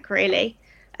to thank, really.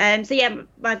 So yeah,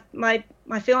 my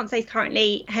fiance is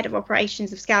currently head of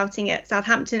operations of scouting at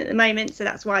Southampton at the moment, so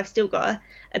that's why I've still got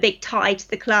a big tie to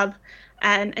the club.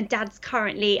 And Dad's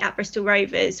currently at Bristol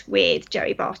Rovers with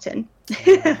Joey Barton.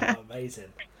 Oh,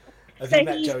 amazing. Have you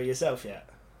met Joey yourself yet?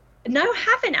 No, I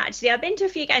haven't actually. I've been to a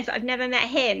few games, but I've never met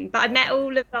him. But I've met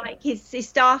all of his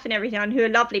staff and everything, who are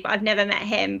lovely, but I've never met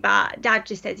him. But Dad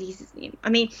just says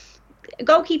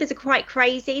goalkeepers are quite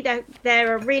crazy.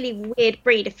 They're a really weird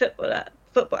breed of footballer.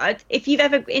 If you've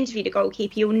ever interviewed a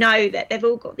goalkeeper, you'll know that they've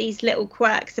all got these little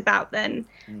quirks about them,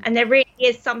 and there really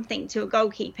is something to a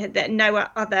goalkeeper that no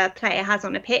other player has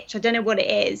on a pitch. I don't know what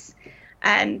it is.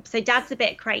 So Dad's a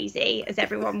bit crazy, as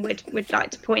everyone would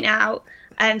like to point out.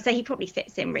 So he probably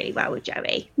fits in really well with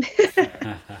Joey.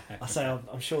 I say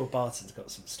I'm sure Barton's got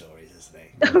some stories, isn't he?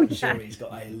 Oh, I'm sure he's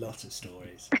got a lot of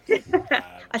stories.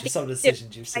 Just some of the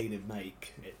decisions you've seen him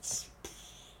make. It's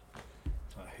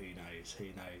who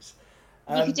knows.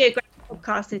 You could do a great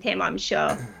podcast with him, I'm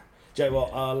sure. Joe,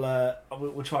 what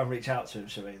we'll try and reach out to him,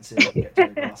 shall we, and see if we can get Joey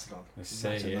Barton on. Let's see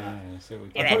what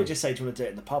we I'd probably just say, do you want to do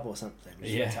it in the pub or something? We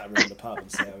should take a room in the pub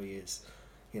and see how he is.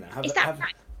 Is that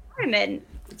right environment?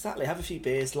 Exactly. Have a few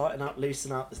beers, lighten up,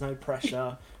 loosen up. There's no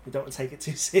pressure. We don't want to take it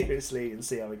too seriously, and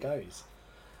see how it goes.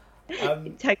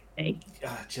 Totally. Do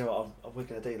you know what? We're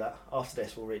going to do that. After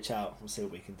this, we'll reach out. We'll see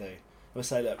what we can do. We'll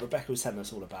say, look, Rebecca was telling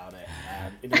us all about it.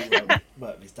 We know you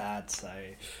work with his dad, so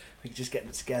we can just get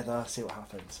them together, see what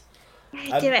happens.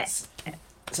 Do it.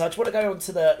 So I just want to go on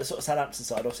to the sort of Southampton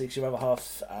side, obviously, because your other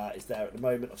half is there at the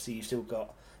moment. Obviously, you've still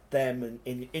got them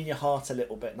in your heart a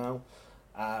little bit now.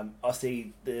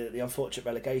 Obviously, the unfortunate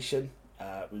relegation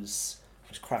was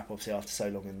crap, obviously, after so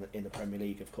long in the Premier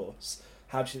League, of course.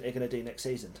 How do you think they're going to do next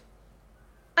season?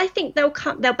 I think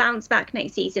they'll bounce back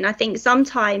next season. I think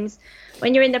sometimes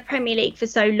when you're in the Premier League for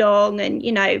so long, and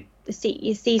the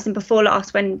season before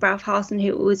last, when Ralph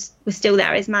Hasenhüttl was still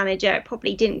there as manager, it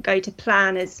probably didn't go to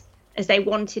plan as they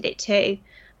wanted it to.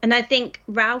 And I think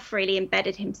Ralph really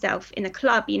embedded himself in the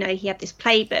club. He had this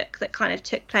playbook that kind of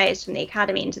took players from the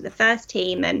academy into the first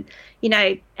team, and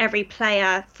every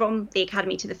player from the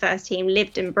academy to the first team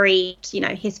lived and breathed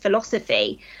his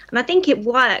philosophy. And I think it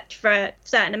worked for a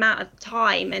certain amount of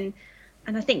time. And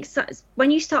I think when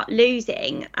you start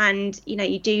losing, and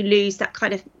you do lose that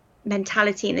kind of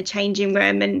mentality in the changing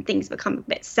room, and things become a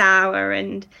bit sour,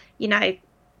 and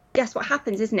that's what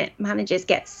happens, isn't it? Managers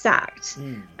get sacked.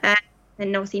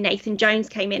 And obviously Nathan Jones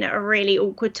came in at a really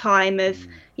awkward time of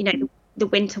the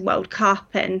Winter World Cup,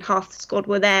 and half the squad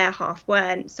were there, half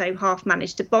weren't, so half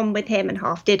managed to bond with him and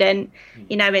half didn't.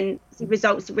 And the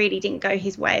results really didn't go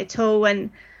his way at all.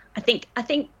 And I think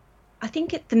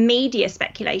the media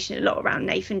speculation a lot around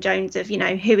Nathan Jones of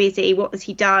who is he, what has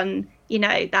he done,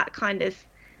 that kind of,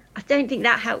 I don't think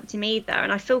that helped him either.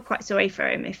 And I feel quite sorry for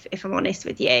him, if I'm honest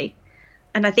with you.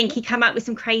 And I think he came out with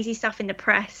some crazy stuff in the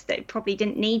press that probably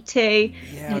didn't need to.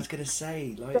 Yeah, I was going to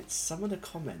say, some of the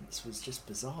comments was just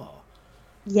bizarre.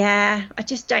 Yeah, I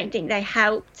just don't think they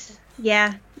helped.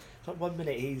 Yeah. Like 1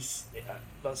 minute he's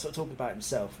sort of talking about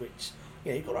himself, which,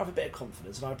 you've got to have a bit of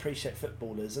confidence. And I appreciate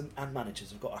footballers and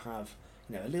managers have got to have,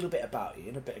 a little bit about you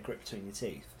and a bit of grit between your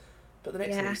teeth. But the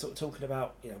next thing he's sort of talking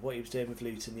about, what he was doing with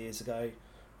Luton years ago,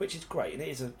 which is great, and it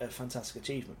is a fantastic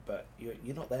achievement. But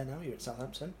you're not there now. You're at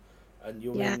Southampton, and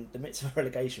you're in the midst of a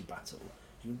relegation battle.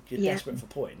 You're desperate for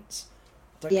points.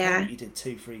 Don't care what you did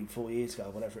 2, 3, 4 years ago,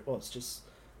 whatever it was. Just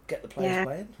get the players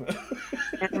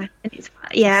playing.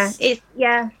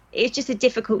 It's just a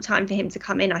difficult time for him to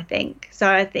come in, I think. So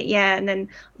I think, and then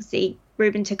obviously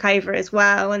Ruben took over as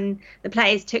well, and the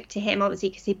players took to him obviously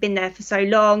because he'd been there for so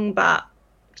long. But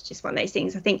it's just one of those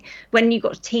things. I think when you've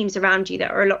got teams around you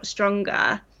that are a lot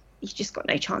stronger, you've just got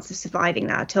no chance of surviving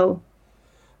that at all.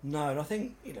 No, and I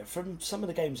think, from some of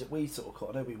the games that we sort of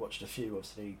caught, I know we watched a few,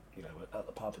 obviously, at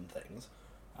the pub and things.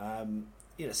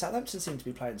 Southampton seemed to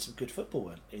be playing some good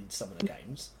football in some of the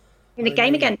games. In the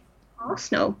game against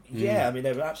Arsenal. Yeah, I mean,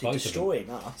 they were absolutely destroying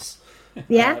us.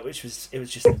 Yeah. It was just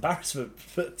an embarrassment,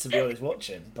 to be honest,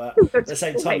 watching. But at the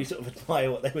same time, you sort of admire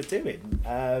what they were doing.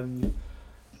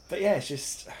 But it's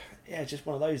just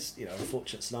one of those,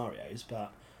 unfortunate scenarios.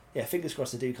 But yeah, fingers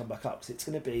crossed they do come back up, because it's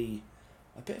going to be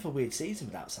a bit of a weird season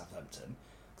without Southampton,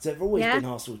 because they've always been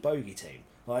Arsenal's bogey team.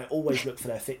 I always look for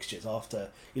their fixtures after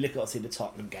you look at the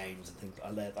Tottenham games and think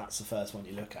that's the first one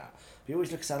you look at. But you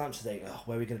always look at Southampton and think,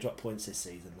 where are we going to drop points this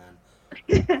season then?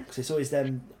 Because it's always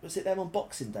them. Was it them on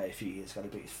Boxing Day a few years ago?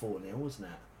 They beat us 4-0, wasn't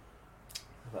it?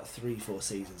 About 3-4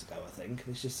 seasons ago, I think.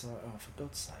 And it's just like, for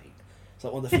God's sake! It's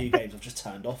like one of the few games I've just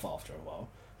turned off after a while.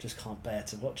 Just can't bear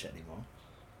to watch it anymore.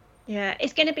 Yeah,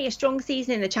 it's going to be a strong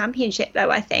season in the Championship, though,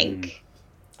 I think.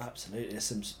 Absolutely,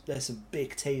 there's some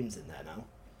big teams in there now.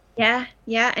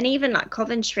 Yeah, and even like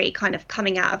Coventry kind of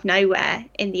coming out of nowhere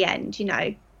in the end,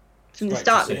 from the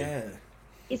start.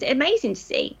 It's amazing to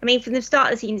see. I mean, from the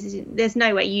start of the season, there's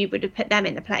no way you would have put them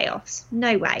in the playoffs.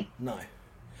 No way. No.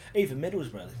 Even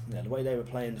Middlesbrough, the way they were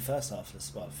playing the first half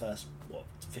of the first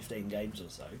 15 games or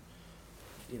so,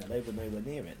 they were nowhere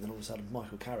near it. And then all of a sudden,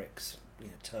 Michael Carrick's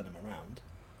turned them around.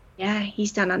 Yeah,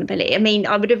 he's done unbelievable. I mean,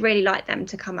 I would have really liked them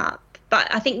to come up, but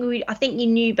I think you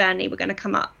knew Burnley were going to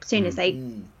come up as soon as they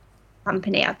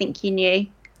company. I think you knew.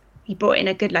 He brought in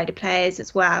a good load of players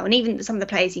as well, and even some of the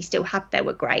players he still had there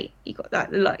were great. You got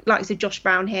the likes of Josh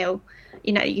Brownhill.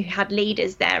 You had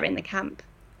leaders there in the camp,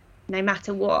 no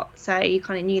matter what. So you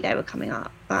kind of knew they were coming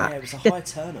up. But it was a high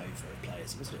turnover of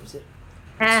players, wasn't it? Was it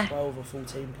 12 or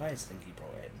 14 players? I think he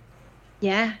brought in.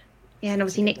 Yeah, and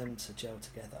obviously Nick. Them to gel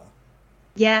together.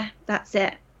 Yeah, that's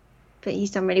it. But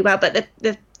he's done really well. But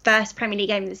the first Premier League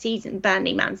game of the season,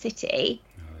 Burnley Man City.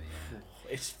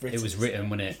 It was written,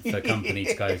 wasn't it, for Company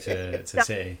to go to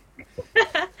City.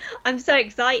 I'm so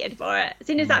excited for it. As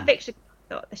soon as that fixture,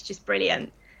 I thought, that's just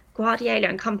brilliant. Guardiola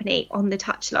and Company on the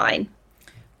touchline.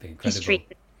 Be incredible. History.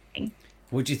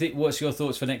 What do you think? What's your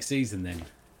thoughts for next season then?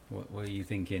 What are you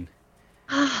thinking?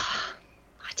 I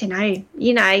don't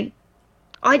know.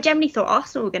 I generally thought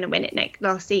Arsenal were going to win it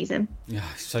last season. Yeah,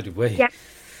 so did we. Yeah.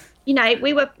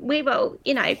 We were,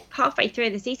 halfway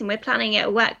through the season, we're planning it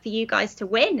to work for you guys to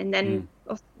win. And then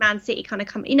Man City kind of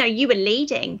come, you were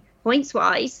leading points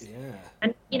wise.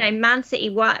 Yeah. And, Man City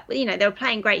were, they were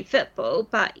playing great football,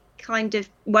 but kind of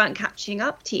weren't catching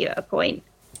up to you at a point.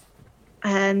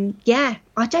 I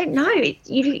don't know.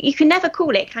 You can never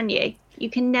call it, can you? You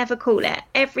can never call it.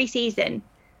 Every season.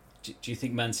 Do you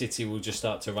think Man City will just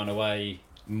start to run away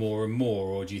more and more,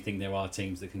 or do you think there are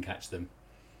teams that can catch them?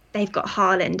 They've got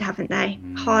Haaland, haven't they?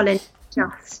 Haaland,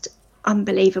 just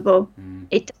unbelievable.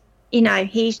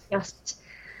 He's just,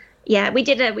 we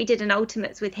did an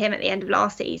ultimates with him at the end of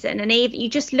last season, and you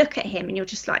just look at him and you're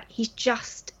just like, he's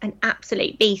just an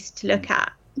absolute beast to look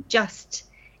at. Just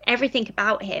everything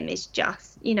about him is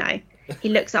just, he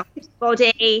looks after his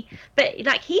body, but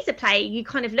like he's a player you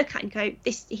kind of look at and go,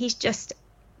 he's just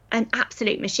an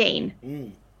absolute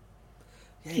machine.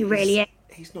 Yeah, he really is.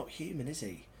 He's not human, is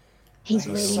he? He's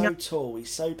really so not tall.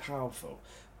 He's so powerful,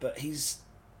 but he's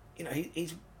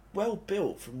well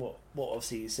built from what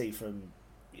obviously you see from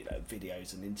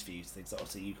videos and interviews, things that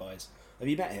obviously you guys have.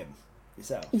 You met him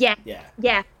yourself? Yeah.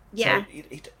 So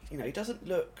he doesn't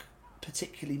look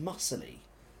particularly muscly.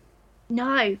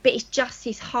 No, but it's just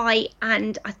his height,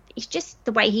 and it's just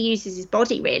the way he uses his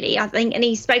body, really. I think, and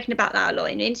he's spoken about that a lot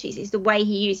in interviews. Is the way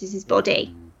he uses his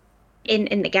body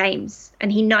in the games,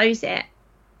 and he knows it.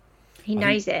 He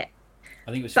knows it.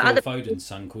 I think it was Phil Foden's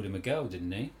son called him a girl,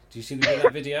 didn't he? Did you see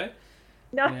that video?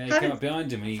 No. Yeah, he came up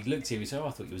behind him and he looked at him and he said, I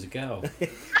thought he was a girl.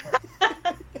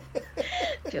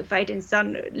 Phil Foden's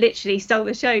son literally stole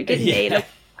the show, didn't he? Like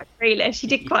Grealish. He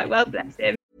did quite well, bless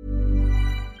him.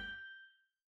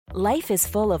 Life is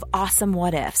full of awesome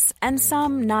what ifs, and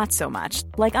some not so much,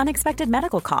 like unexpected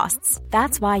medical costs.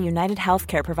 That's why United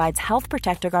Healthcare provides Health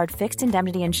Protector Guard fixed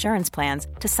indemnity insurance plans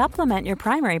to supplement your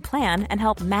primary plan and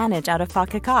help manage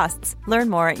out-of-pocket costs. Learn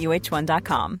more at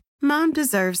uh1.com. Mom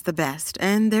deserves the best,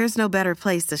 and there's no better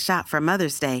place to shop for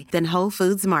Mother's Day than Whole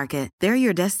Foods Market. They're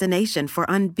your destination for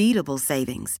unbeatable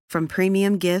savings, from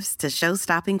premium gifts to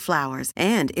show-stopping flowers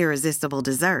and irresistible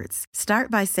desserts. Start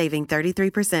by saving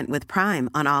 33% with Prime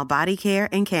on all body care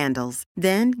and candles.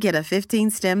 Then get a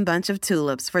 15-stem bunch of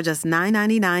tulips for just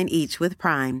 $9.99 each with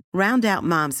Prime. Round out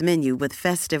Mom's menu with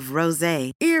festive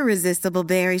rosé, irresistible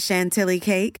berry chantilly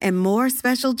cake, and more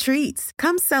special treats.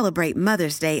 Come celebrate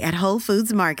Mother's Day at Whole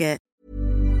Foods Market.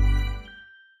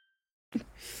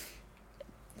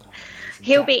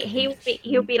 He'll be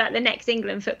like the next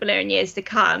England footballer in years to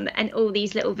come, and all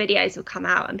these little videos will come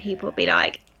out and people will be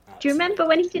like, do you remember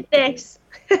when he did this?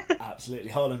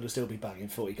 Absolutely. Haaland will still be banging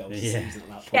 40 goals a season at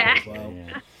that point as well.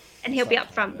 Yeah. And he'll be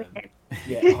up front with him.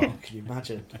 Yeah, can you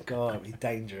imagine? God, it'd be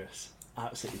dangerous.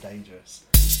 Absolutely dangerous.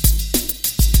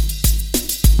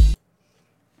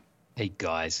 Hey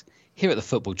guys, here at the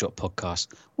Football Drop Podcast,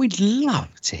 we'd love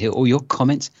to hear all your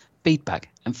comments, feedback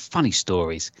and funny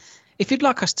stories. If you'd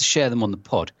like us to share them on the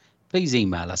pod, please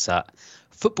email us at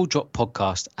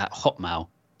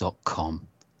footballdroppodcast@hotmail.com.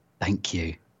 Thank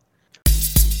you.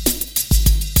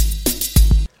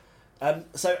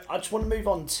 So I just want to move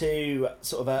on to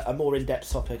sort of a more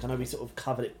in-depth topic. I know we sort of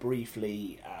covered it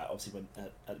briefly, obviously when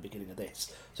at the beginning of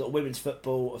this. Sort of women's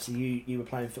football. Obviously, you were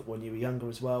playing football when you were younger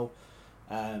as well.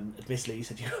 Admittedly, you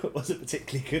said you wasn't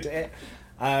particularly good at it.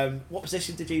 What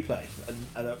position did you play, and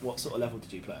at what sort of level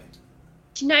did you play?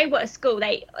 Do you know what, at school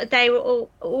they were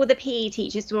all the PE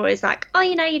teachers were always like, oh,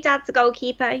 you know, your dad's a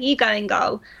goalkeeper, you go in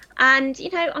goal. And, you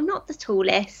know, I'm not the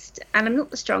tallest and I'm not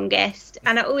the strongest,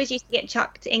 and I always used to get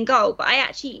chucked in goal, but I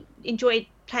actually enjoyed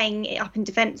playing it up in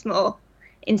defence more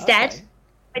instead. Okay.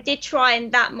 I did try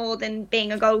and that more than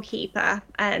being a goalkeeper,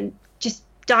 and just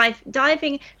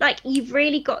diving. Like, you've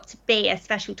really got to be a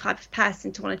special type of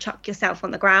person to want to chuck yourself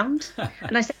on the ground.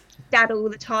 And I say to Dad all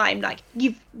the time, like,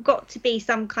 you've got to be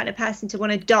some kind of person to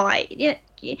want to dive. Yeah,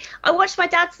 I watched my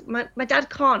dad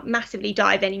can't massively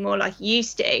dive anymore like he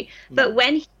used to, but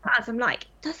when he does, I'm like,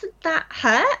 doesn't that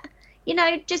hurt? You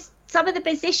know, just some of the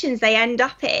positions they end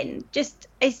up in,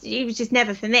 it was just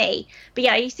never for me. But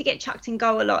yeah, I used to get chucked in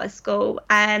goal a lot at school.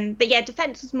 But yeah,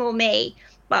 defence was more me.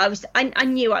 But I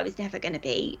knew I was never going to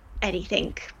be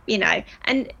anything, you know.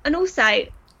 And also,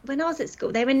 when I was at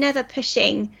school, they were never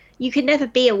pushing. You could never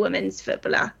be a women's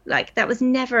footballer. Like, that was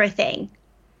never a thing,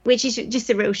 which is just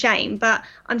a real shame. But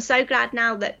I'm so glad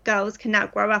now that girls can now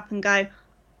grow up and go,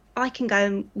 I can go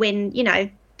and win, you know,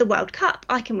 the World Cup.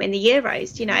 I can win the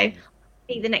Euros, you know,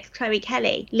 be the next Chloe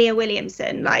Kelly, Leah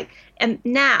Williamson. Like, and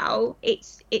now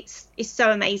it's so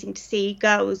amazing to see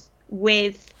girls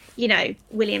with, you know,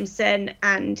 Williamson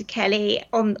and Kelly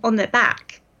on their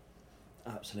back.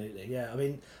 Absolutely, yeah. I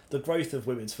mean, the growth of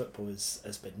women's football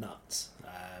has been nuts.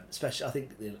 Especially, I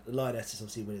think the Lioness is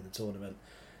obviously winning the tournament.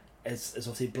 Has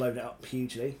obviously blown it up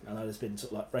hugely. I know there's been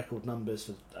sort of like record numbers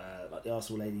for like the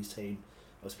Arsenal ladies team.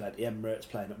 I was playing at the Emirates,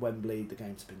 playing at Wembley. The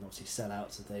games have been obviously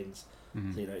sellouts and things.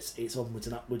 Mm-hmm. So, you know, it's onwards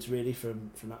and upwards really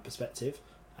from that perspective.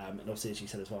 And obviously, as you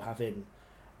said as well, having,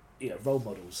 you know, role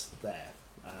models there.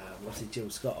 Obviously Jill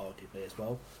Scott arguably as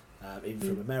well. Even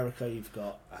from America, you've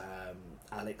got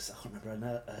Alex, I can't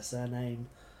remember her surname.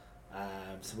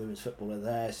 Some women's footballer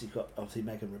there. So you've got obviously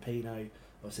Megan Rapinoe,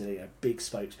 obviously, you know, big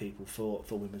spokespeople for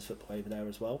women's football over there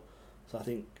as well. So I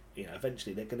think, you know,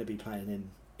 eventually they're going to be playing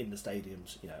in the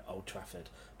stadiums, you know, Old Trafford,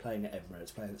 playing at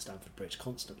Emirates, playing at Stamford Bridge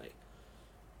constantly.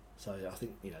 So I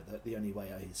think, you know, the only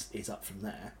way is up from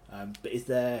there. But is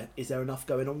there enough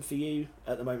going on for you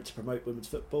at the moment to promote women's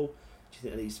football? Do you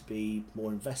think there needs to be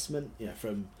more investment, you know,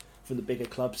 from the bigger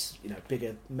clubs, you know,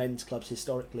 bigger men's clubs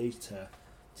historically to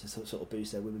sort of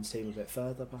boost their women's team a bit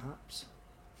further, perhaps?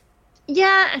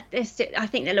 Yeah, I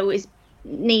think there'll always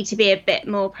need to be a bit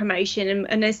more promotion,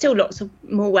 and there's still lots of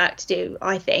more work to do,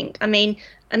 I think. I mean,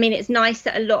 it's nice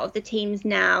that a lot of the teams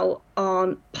now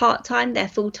are part-time, they're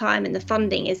full-time, and the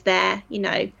funding is there. You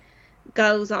know,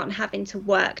 girls aren't having to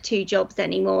work 2 jobs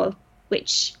anymore,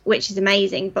 which is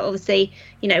amazing. But obviously,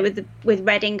 you know, with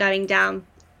Reading going down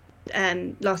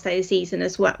last day of the season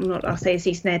as well, not last day of the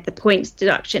season, they had the points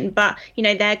deduction, but, you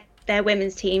know, their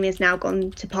women's team is now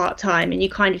gone to part-time, and you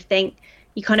kind of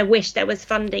wish there was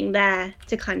funding there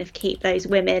to kind of keep those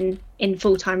women in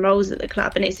full-time roles at the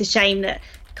club. And it's a shame that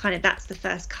kind of that's the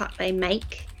first cut they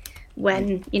make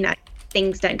when, you know,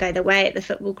 things don't go their way at the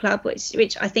football club,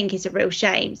 which I think is a real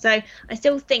shame. So I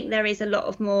still think there is a lot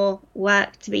of more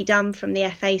work to be done from the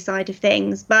FA side of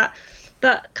things, but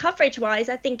coverage wise,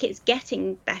 I think it's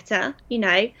getting better.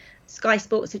 Sky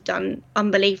Sports have done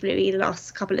unbelievably the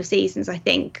last couple of seasons, I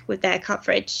think, with their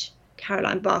coverage.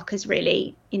 Caroline Barker's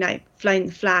really, flown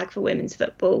the flag for women's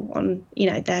football on,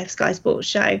 their Sky Sports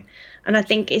show. And I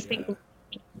think it's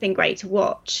been great to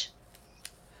watch.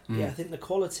 Yeah, I think the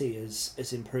quality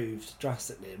has improved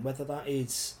drastically. And whether that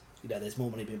is, there's more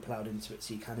money being ploughed into it,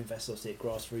 so you can invest obviously at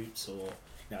grassroots or,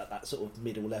 at that sort of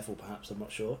middle level perhaps, I'm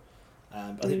not sure.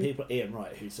 But I think people like Ian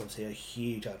Wright, who's obviously a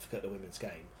huge advocate of the women's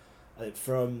game, I think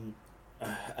from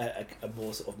a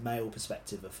more sort of male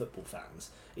perspective of football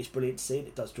fans, it's brilliant to see, and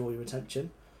it does draw your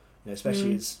attention.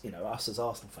 Especially as us as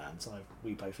Arsenal fans,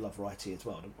 we both love Wrighty as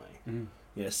well, don't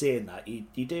we? Seeing that,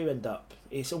 you do end up,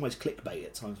 it's almost clickbait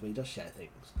at times when he does share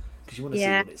things, because you want to see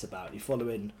what it's about. You're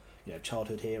following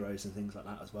childhood heroes and things like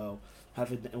that as well.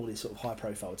 Having all this sort of high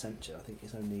profile attention, I think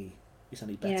it's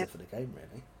only better for the game,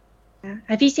 really. Yeah.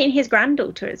 Have you seen his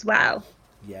granddaughter as well?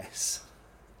 Yes.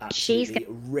 Absolutely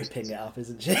ripping it up,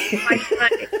 isn't she?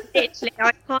 Literally,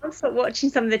 I can't stop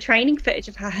watching some of the training footage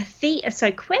of her. Her feet are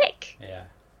so quick. Yeah.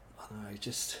 I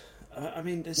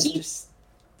know, there's just...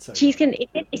 She's gonna.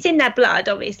 It's in their blood,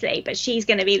 obviously, but she's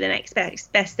going to be the next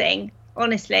best thing.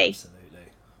 Honestly.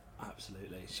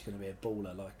 Absolutely. She's going to be a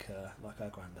baller like her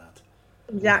granddad.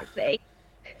 Exactly.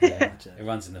 Yeah, it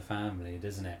runs in the family,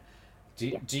 doesn't it?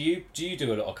 Do you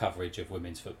do a lot of coverage of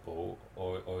women's football,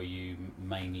 or are you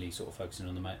mainly sort of focusing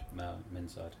on the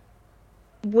men's side?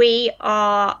 We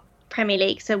are Premier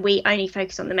League, so we only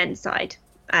focus on the men's side.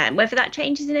 Whether that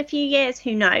changes in a few years,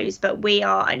 who knows? But we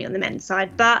are only on the men's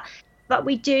side. But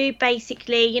we do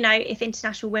basically, if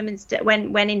International Women's Day,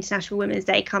 when International Women's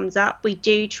Day comes up, we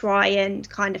do try and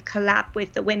kind of collab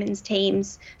with the women's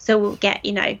teams. So we'll get,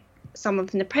 someone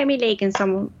from the Premier League and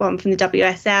someone from the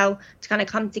WSL to kind of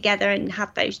come together and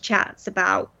have those chats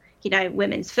about,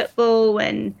 women's football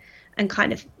and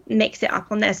kind of mix it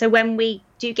up on there. So when we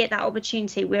do get that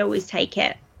opportunity, we always take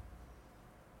it.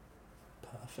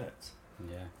 Perfect.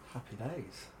 Yeah. Happy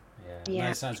days. Yeah. No,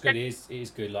 it sounds good. It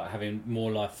is good, like having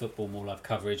more live football, more live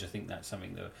coverage. I think that's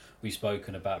something that we've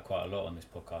spoken about quite a lot on this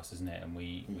podcast, isn't it? And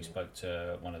we spoke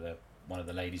to one of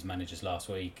the ladies managers last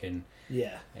week, and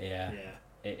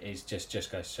it just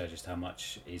goes to show just how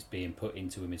much is being put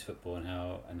into women's football and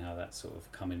how that's sort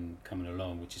of coming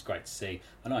along, which is great to see.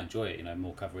 And I enjoy it.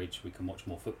 More coverage, we can watch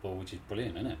more football, which is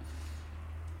brilliant, isn't it?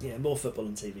 Yeah, more football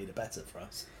on TV, the better for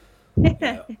us.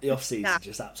 The off season is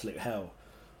just absolute hell.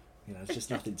 It's just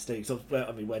nothing to do. So, we're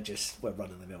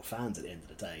running the mill fans at the end of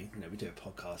the day. We do a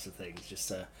podcast of things just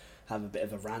to have a bit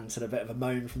of a rant and a bit of a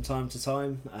moan from time to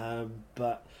time.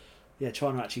 But yeah,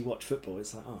 trying to actually watch football,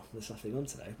 it's like, oh, there's nothing on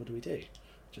today. What do we do?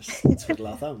 Just twiddle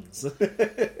our thumbs.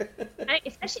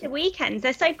 Especially the weekends,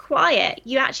 they're so quiet.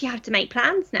 You actually have to make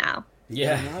plans now.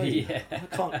 Yeah. I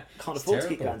can't afford to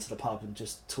keep going to the pub and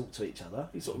just talk to each other.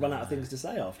 You sort of run out of things to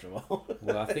say after a while.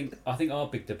 Well, I think our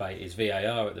big debate is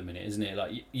VAR at the minute, isn't it?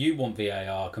 Like you want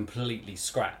VAR completely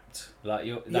scrapped. Like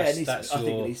I think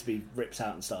it needs to be ripped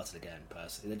out and started again.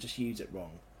 Personally, they just use it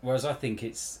wrong. Whereas I think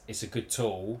it's a good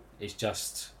tool. It's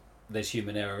just there's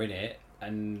human error in it,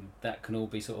 and that can all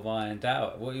be sort of ironed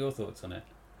out. What are your thoughts on it?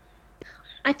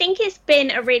 I think it's been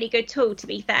a really good tool, to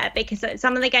be fair, because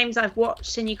some of the games I've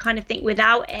watched and you kind of think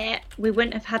without it, we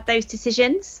wouldn't have had those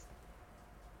decisions.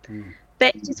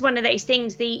 But it's just one of those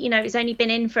things, it's only been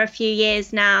in for a few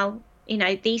years now.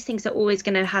 These things are always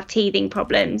going to have teething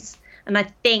problems. And I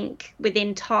think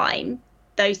within time,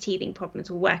 those teething problems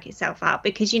will work itself out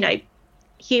because,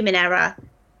 human error,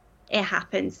 it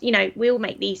happens. We all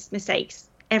make these mistakes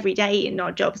every day in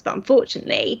our jobs, but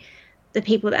unfortunately, the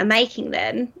people that are making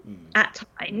them at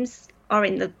times are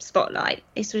in the spotlight.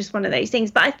 It's just one of those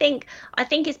things. But I think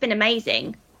it's been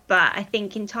amazing. But I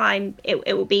think in time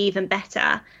it will be even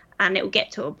better, and it will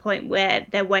get to a point where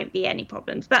there won't be any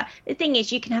problems. But the thing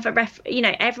is, you can have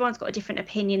everyone's got a different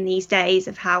opinion these days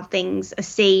of how things are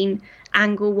seen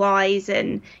angle wise,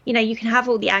 and you can have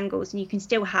all the angles and you can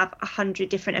still have 100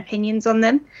 different opinions on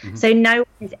them. So no one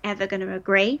is ever going to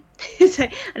agree.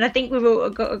 And I think we've all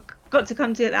got to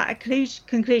come to that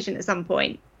conclusion at some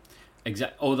point.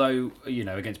 Exactly. Although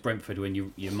against Brentford, when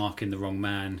you're marking the wrong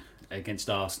man, against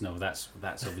Arsenal, that's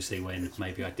obviously when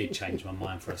maybe I did change my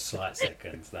mind for a slight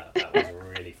second. That was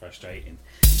really frustrating.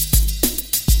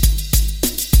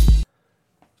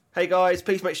 Hey guys,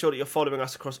 please make sure that you're following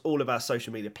us across all of our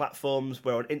social media platforms.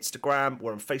 We're on Instagram,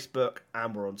 we're on Facebook,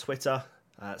 and we're on Twitter.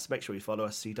 So make sure you follow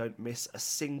us so you don't miss a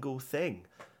single thing.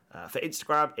 For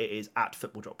Instagram, it is at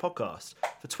Football Drop Podcast.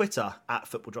 For Twitter, at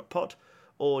Football Drop Pod,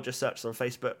 or just search on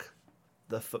Facebook,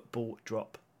 the Football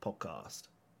Drop Podcast.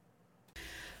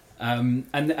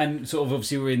 And sort of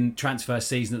obviously we're in transfer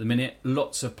season at the minute.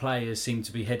 Lots of players seem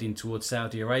to be heading towards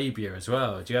Saudi Arabia as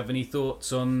well. Do you have any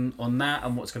thoughts on that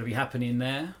and what's going to be happening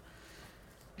there?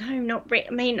 No, not really.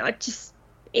 I mean,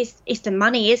 it's the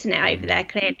money, isn't it, over there?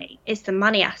 Clearly, it's the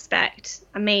money aspect.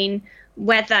 I mean,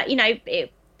 whether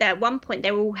at one point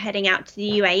they were all heading out to the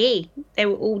UAE. They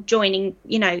were all joining,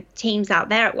 teams out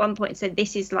there at one point. So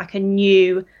this is like a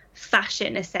new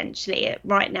fashion essentially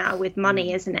right now with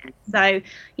money, isn't it? So,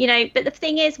 but the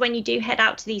thing is, when you do head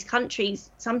out to these countries,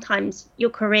 sometimes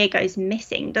your career goes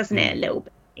missing, doesn't it, a little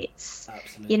bit? It's,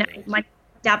 absolutely. My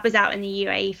dad was out in the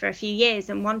UAE for a few years,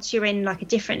 and once you're in like a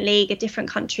different league, a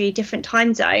different country, a different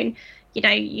time zone,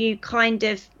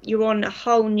 you're on a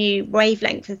whole new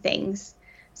wavelength of things.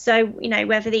 So,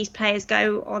 whether these players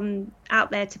go on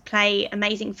out there to play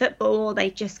amazing football or they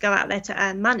just go out there to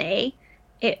earn money,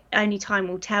 only time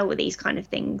will tell with these kind of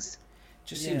things.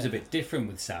 Just seems a bit different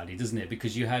with Saudi, doesn't it?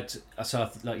 Because you had,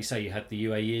 like you say, you had the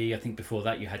UAE. I think before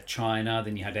that you had China,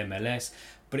 then you had MLS.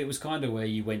 But it was kind of where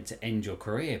you went to end your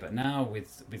career. But now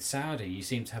with Saudi, you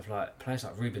seem to have like players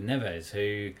like Ruben Neves,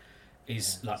 who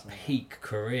is peak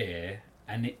career,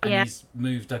 and he's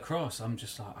moved across. I'm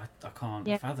just like, I can't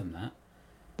fathom that.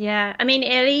 Yeah, I mean,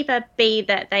 it'll either be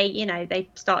that they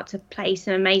start to play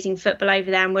some amazing football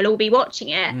over there and we'll all be watching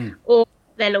it, or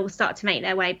they'll all start to make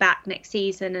their way back next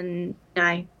season and,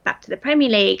 back to the Premier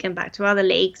League and back to other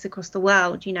leagues across the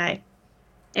world, It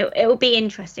will be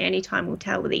interesting. Only time will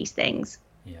tell with these things.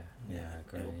 Yeah, I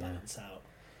agree. It'll balance out.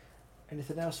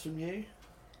 Anything else from you?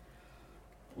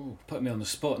 Ooh, put me on the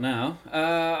spot now.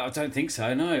 I don't think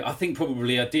so, no. I think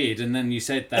probably I did, and then you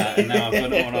said that, and now I've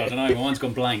gone, I don't know, my mind's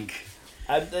gone blank.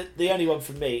 The only one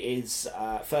from me is,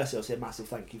 firstly, obviously, a massive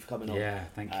thank you for coming on. Yeah,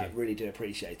 thank you. Really do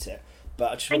appreciate it.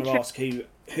 But I just want to ask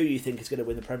who you think is going to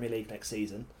win the Premier League next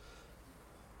season.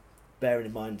 Bearing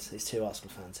in mind there's two Arsenal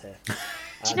fans here.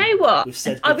 Do you know what? We've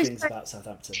said good things about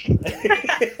Southampton. Do you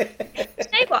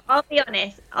know what? I'll be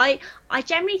honest. I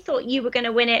generally thought you were going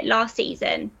to win it last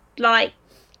season. Like,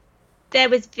 there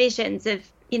was visions of,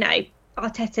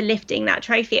 Arteta lifting that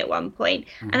trophy at one point.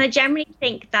 And I generally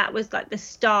think that was like the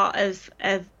start of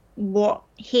what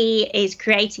he is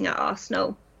creating at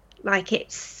Arsenal. Like,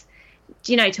 it's,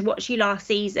 to watch you last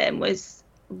season was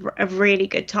a really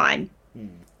good time.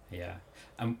 Yeah.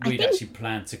 And we'd actually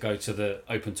planned to go to the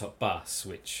open top bus,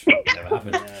 which never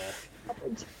happened.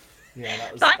 Yeah,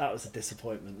 that was a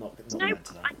disappointment. Not meant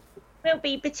to that. Will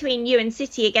be between you and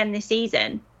City again this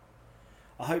season.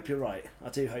 I hope you're right. I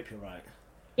do hope you're right.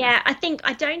 Yeah,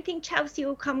 I don't think Chelsea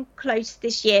will come close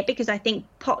this year because I think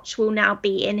Poch will now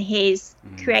be in his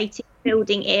creative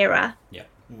building era. Yeah.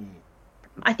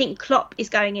 I think Klopp is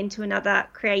going into another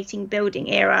creating building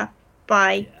era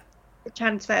by the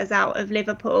transfers out of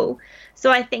Liverpool. So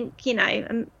I think,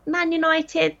 Man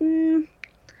United,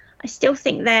 I still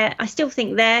think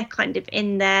they're kind of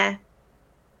in their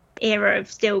era of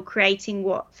still creating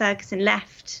what Ferguson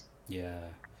left. Yeah.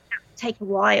 It'll take a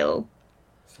while.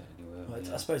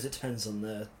 I suppose it depends on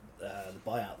the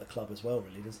buyout of the club as well,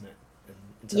 really, doesn't it?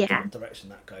 In terms of what direction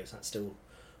that goes. That's still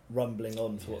rumbling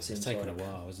on for what seems taken like a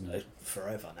while, isn't it?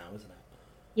 Forever now, isn't it?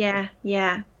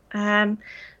 Yeah. And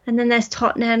then there's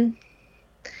Tottenham.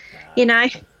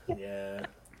 Yeah.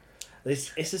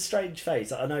 It's a strange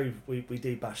phase. I know we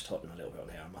do bash Tottenham a little bit on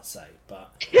here, I must say,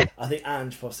 but I think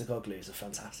Ange Postecoglou is a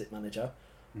fantastic manager.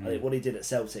 I think what he did at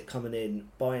Celtic, coming in,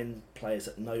 buying players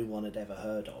that no one had ever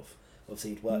heard of.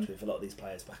 Obviously, he'd worked with a lot of these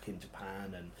players back in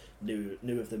Japan and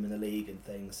knew of them in the league and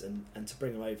things, and to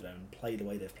bring them over there and play the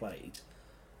way they've played,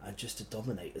 and just to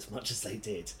dominate as much as they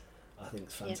did, I think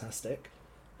it's fantastic.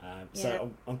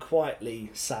 So I'm quietly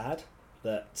sad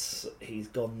that he's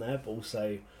gone there, but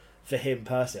also for him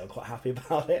personally, I'm quite happy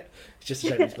about it. It's just a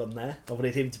shame he's gone there. I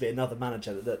wanted him to be another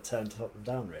manager that turned Tottenham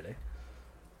down, really.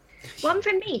 One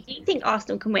from me. Do you think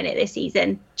Arsenal can win it this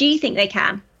season? Do you think they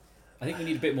can? I think we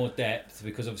need a bit more depth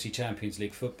because obviously Champions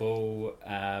League football,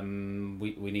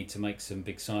 we need to make some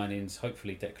big signings.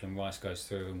 Hopefully Declan Rice goes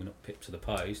through and we're not pipped to the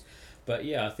post. But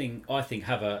yeah, I think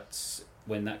Havertz,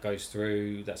 when that goes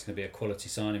through, that's going to be a quality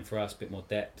signing for us. A bit more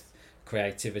depth,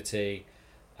 creativity,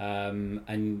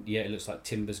 and yeah, it looks like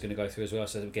Timber's going to go through as well.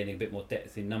 So we're getting a bit more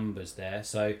depth in numbers there.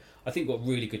 So I think we've got a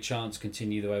really good chance to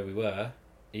continue the way we were.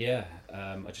 Yeah,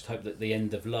 I just hope that the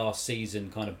end of last season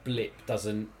kind of blip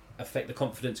doesn't affect the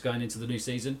confidence going into the new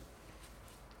season.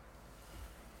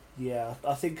 Yeah,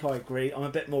 I think I agree. I'm a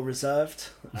bit more reserved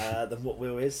than what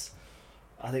Will is.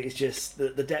 I think it's just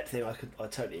the depth thing. I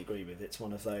totally agree with. It's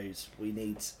one of those we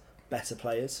need better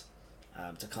players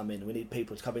to come in. We need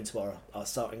people to come into our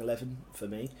starting 11 for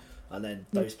me, and then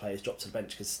those players drop to the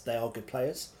bench because they are good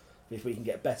players. If we can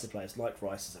get better players like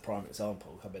Rice as a prime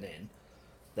example coming in,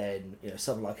 then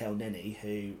someone like El Neni,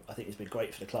 who I think has been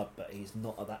great for the club, but he's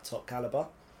not at that top calibre.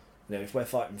 If we're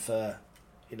fighting for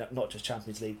not just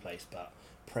Champions League place but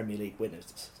Premier League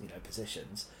winners,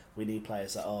 positions, we need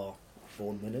players that are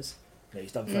born winners.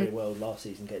 He's done very well last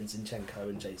season getting Zinchenko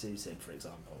and Jesus in, for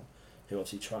example, who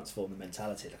obviously transformed the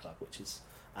mentality of the club, which is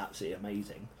absolutely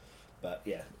amazing. But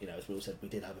as Will said, we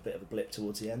did have a bit of a blip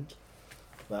towards the end.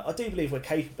 But I do believe we're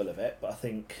capable of it, but I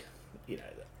think,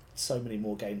 so many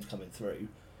more games coming through.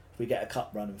 If we get a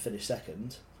cup run and finish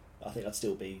second, I think I'd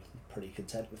still be pretty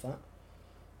content with that.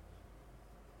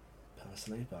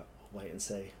 Personally, but we'll wait and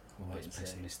see. Always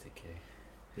pessimistic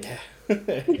here.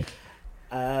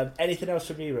 Yeah. Anything else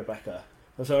from you, Rebecca?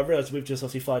 So I realise we've just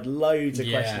obviously fired loads of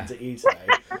questions at you today.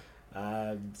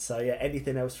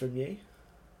 Anything else from you?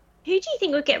 Who do you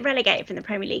think will get relegated from the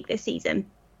Premier League this season?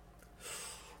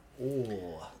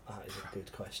 Oh, that is a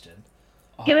good question.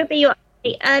 Who would be your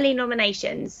early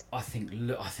nominations? I think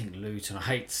Luton. I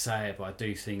hate to say it, but I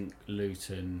do think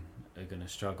Luton are going to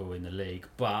struggle in the league.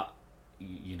 But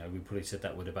we probably said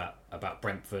that about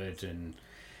Brentford and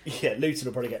Luton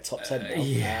will probably get top 10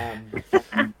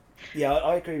 now.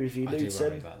 I agree with you. I Luton. do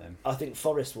worry about them. I think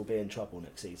Forest will be in trouble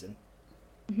next season.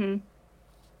 Mm-hmm.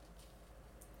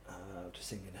 Just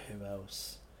thinking who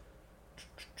else.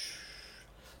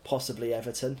 Possibly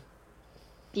Everton.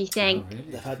 Do you think? Oh,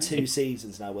 really? They've had 2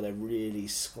 seasons now where they're really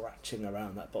scratching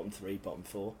around that bottom 3, bottom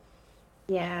 4.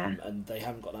 Yeah. And they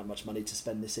haven't got that much money to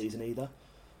spend this season either.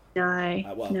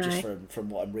 No. Just from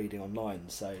what I'm reading online.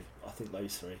 So I think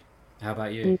those 3. How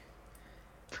about you?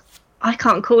 I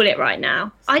can't call it right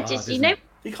now. Hard,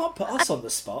 You can't put us on the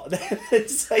spot and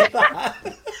say that.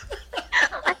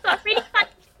 I've got a really funny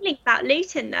feeling about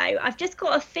Luton, though. I've just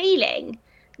got a feeling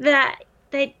that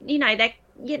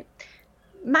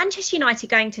Manchester United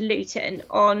going to Luton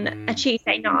on a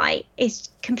Tuesday night is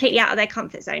completely out of their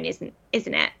comfort zone, isn't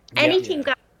it? Any team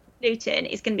going to Luton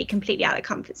is going to be completely out of their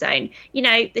comfort zone.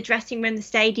 The dressing room, the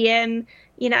stadium,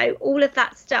 all of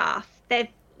that stuff.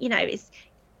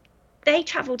 They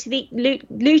travel to the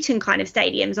Luton kind of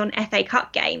stadiums on FA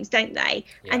Cup games, don't they?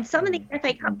 Yeah. And some of the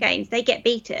FA Cup games, they get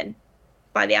beaten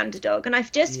by the underdog. And I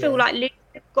just feel like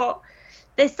Luton have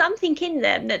there's something in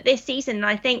them that this season,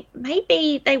 I think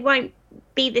maybe they won't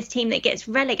be this team that gets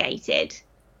relegated.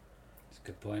 That's a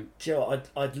good point. Do you know what?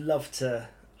 I'd love to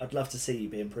see you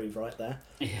being proved right there.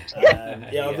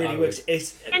 Yeah, I really would.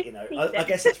 It's I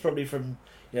guess it's probably from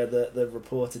the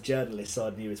reporter journalist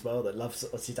side of you as well that loves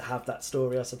obviously to have that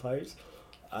story, I suppose.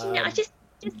 I just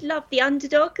love the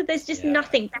underdog. There's just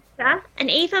nothing better.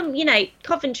 And even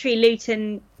Coventry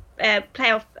Luton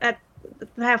playoff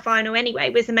final anyway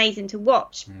was amazing to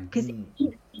watch because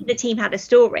the team had a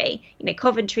story.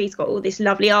 Coventry's got all this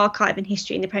lovely archive and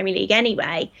history in the Premier League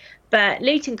anyway, but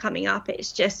Luton coming up,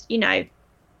 it's just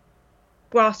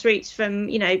grassroots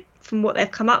from what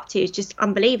they've come up to is just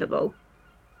unbelievable.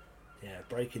 Yeah,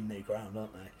 breaking new ground,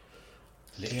 aren't they?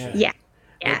 Literally. Yeah.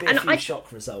 There'll be a few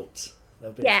shock results. I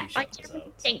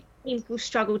generally think teams will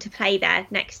struggle to play there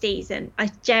next season. I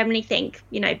generally think,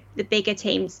 the bigger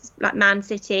teams like Man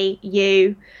City,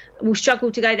 will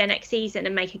struggle to go there next season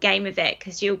and make a game of it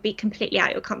because you'll be completely out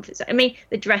of your comfort zone. I mean,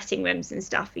 the dressing rooms and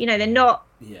stuff, they're not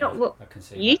what I can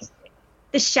see you used to.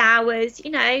 The showers,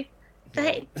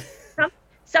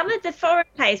 some of the foreign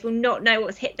players will not know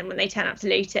what's hit them when they turn up to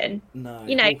Luton. No,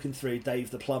 walking through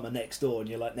Dave the plumber next door and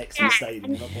you're like next to the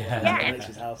stadium, not next to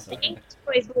his house. The English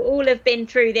boys will all have been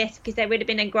through this because they would have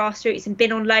been in grassroots and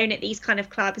been on loan at these kind of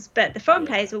clubs, but the foreign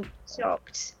players will be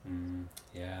shocked.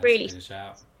 Really. That's a good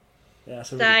shout. Yeah,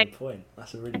 that's a really good point.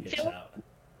 That's a really good shout. I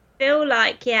feel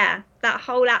like, that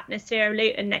whole atmosphere of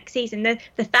Luton next season, the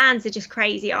fans are just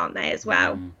crazy, aren't they, as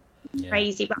well?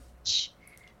 Crazy bunch.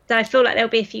 So I feel like there'll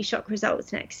be a few shock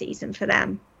results next season for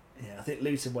them. Yeah, I think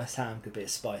Luton West Ham could be a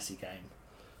spicy game.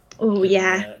 Oh,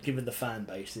 yeah. Given the fan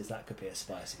bases, that could be a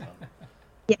spicy one.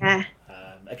 Yeah.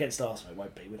 Against Arsenal, it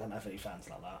won't be. We don't have any fans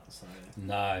like that. So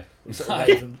No. We'll sort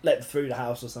of let them through the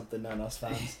house or something, known us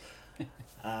fans.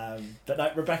 But no,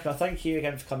 Rebecca, thank you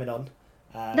again for coming on.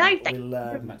 Thank you.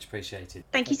 Much appreciated.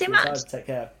 Thank you so much. Take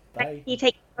care. Bye. You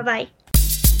take care. Bye-bye.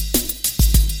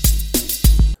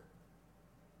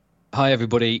 Hi,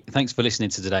 everybody. Thanks for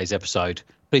listening to today's episode.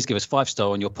 Please give us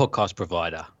 5-star on your podcast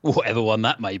provider, whatever one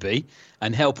that may be,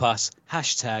 and help us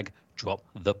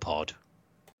 #DropThePod.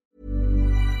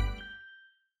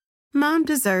 Mom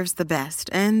deserves the best,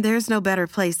 and there's no better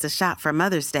place to shop for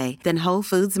Mother's Day than Whole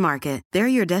Foods Market. They're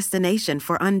your destination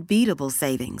for unbeatable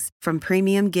savings, from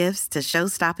premium gifts to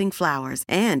show-stopping flowers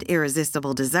and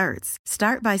irresistible desserts.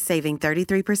 Start by saving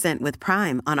 33% with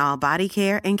Prime on all body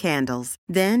care and candles.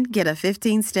 Then get a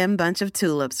 15-stem bunch of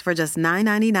tulips for just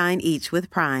 $9.99 each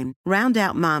with Prime. Round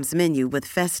out Mom's menu with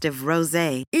festive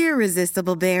rosé,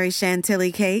 irresistible berry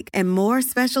chantilly cake, and more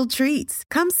special treats.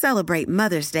 Come celebrate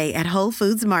Mother's Day at Whole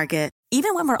Foods Market.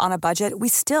 Even when we're on a budget, we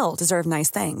still deserve nice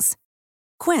things.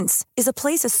 Quince is a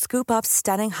place to scoop up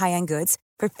stunning high-end goods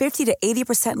for 50 to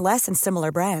 80% less than similar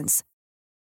brands.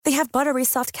 They have buttery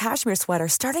soft cashmere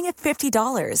sweaters starting at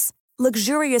 $50,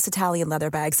 luxurious Italian leather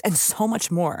bags, and so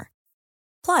much more.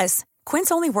 Plus,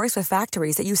 Quince only works with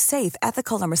factories that use safe,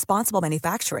 ethical, and responsible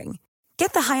manufacturing.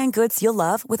 Get the high-end goods you'll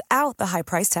love without the high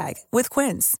price tag with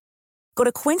Quince. Go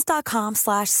to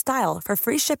quince.com/style for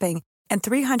free shipping and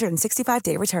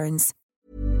 365-day returns.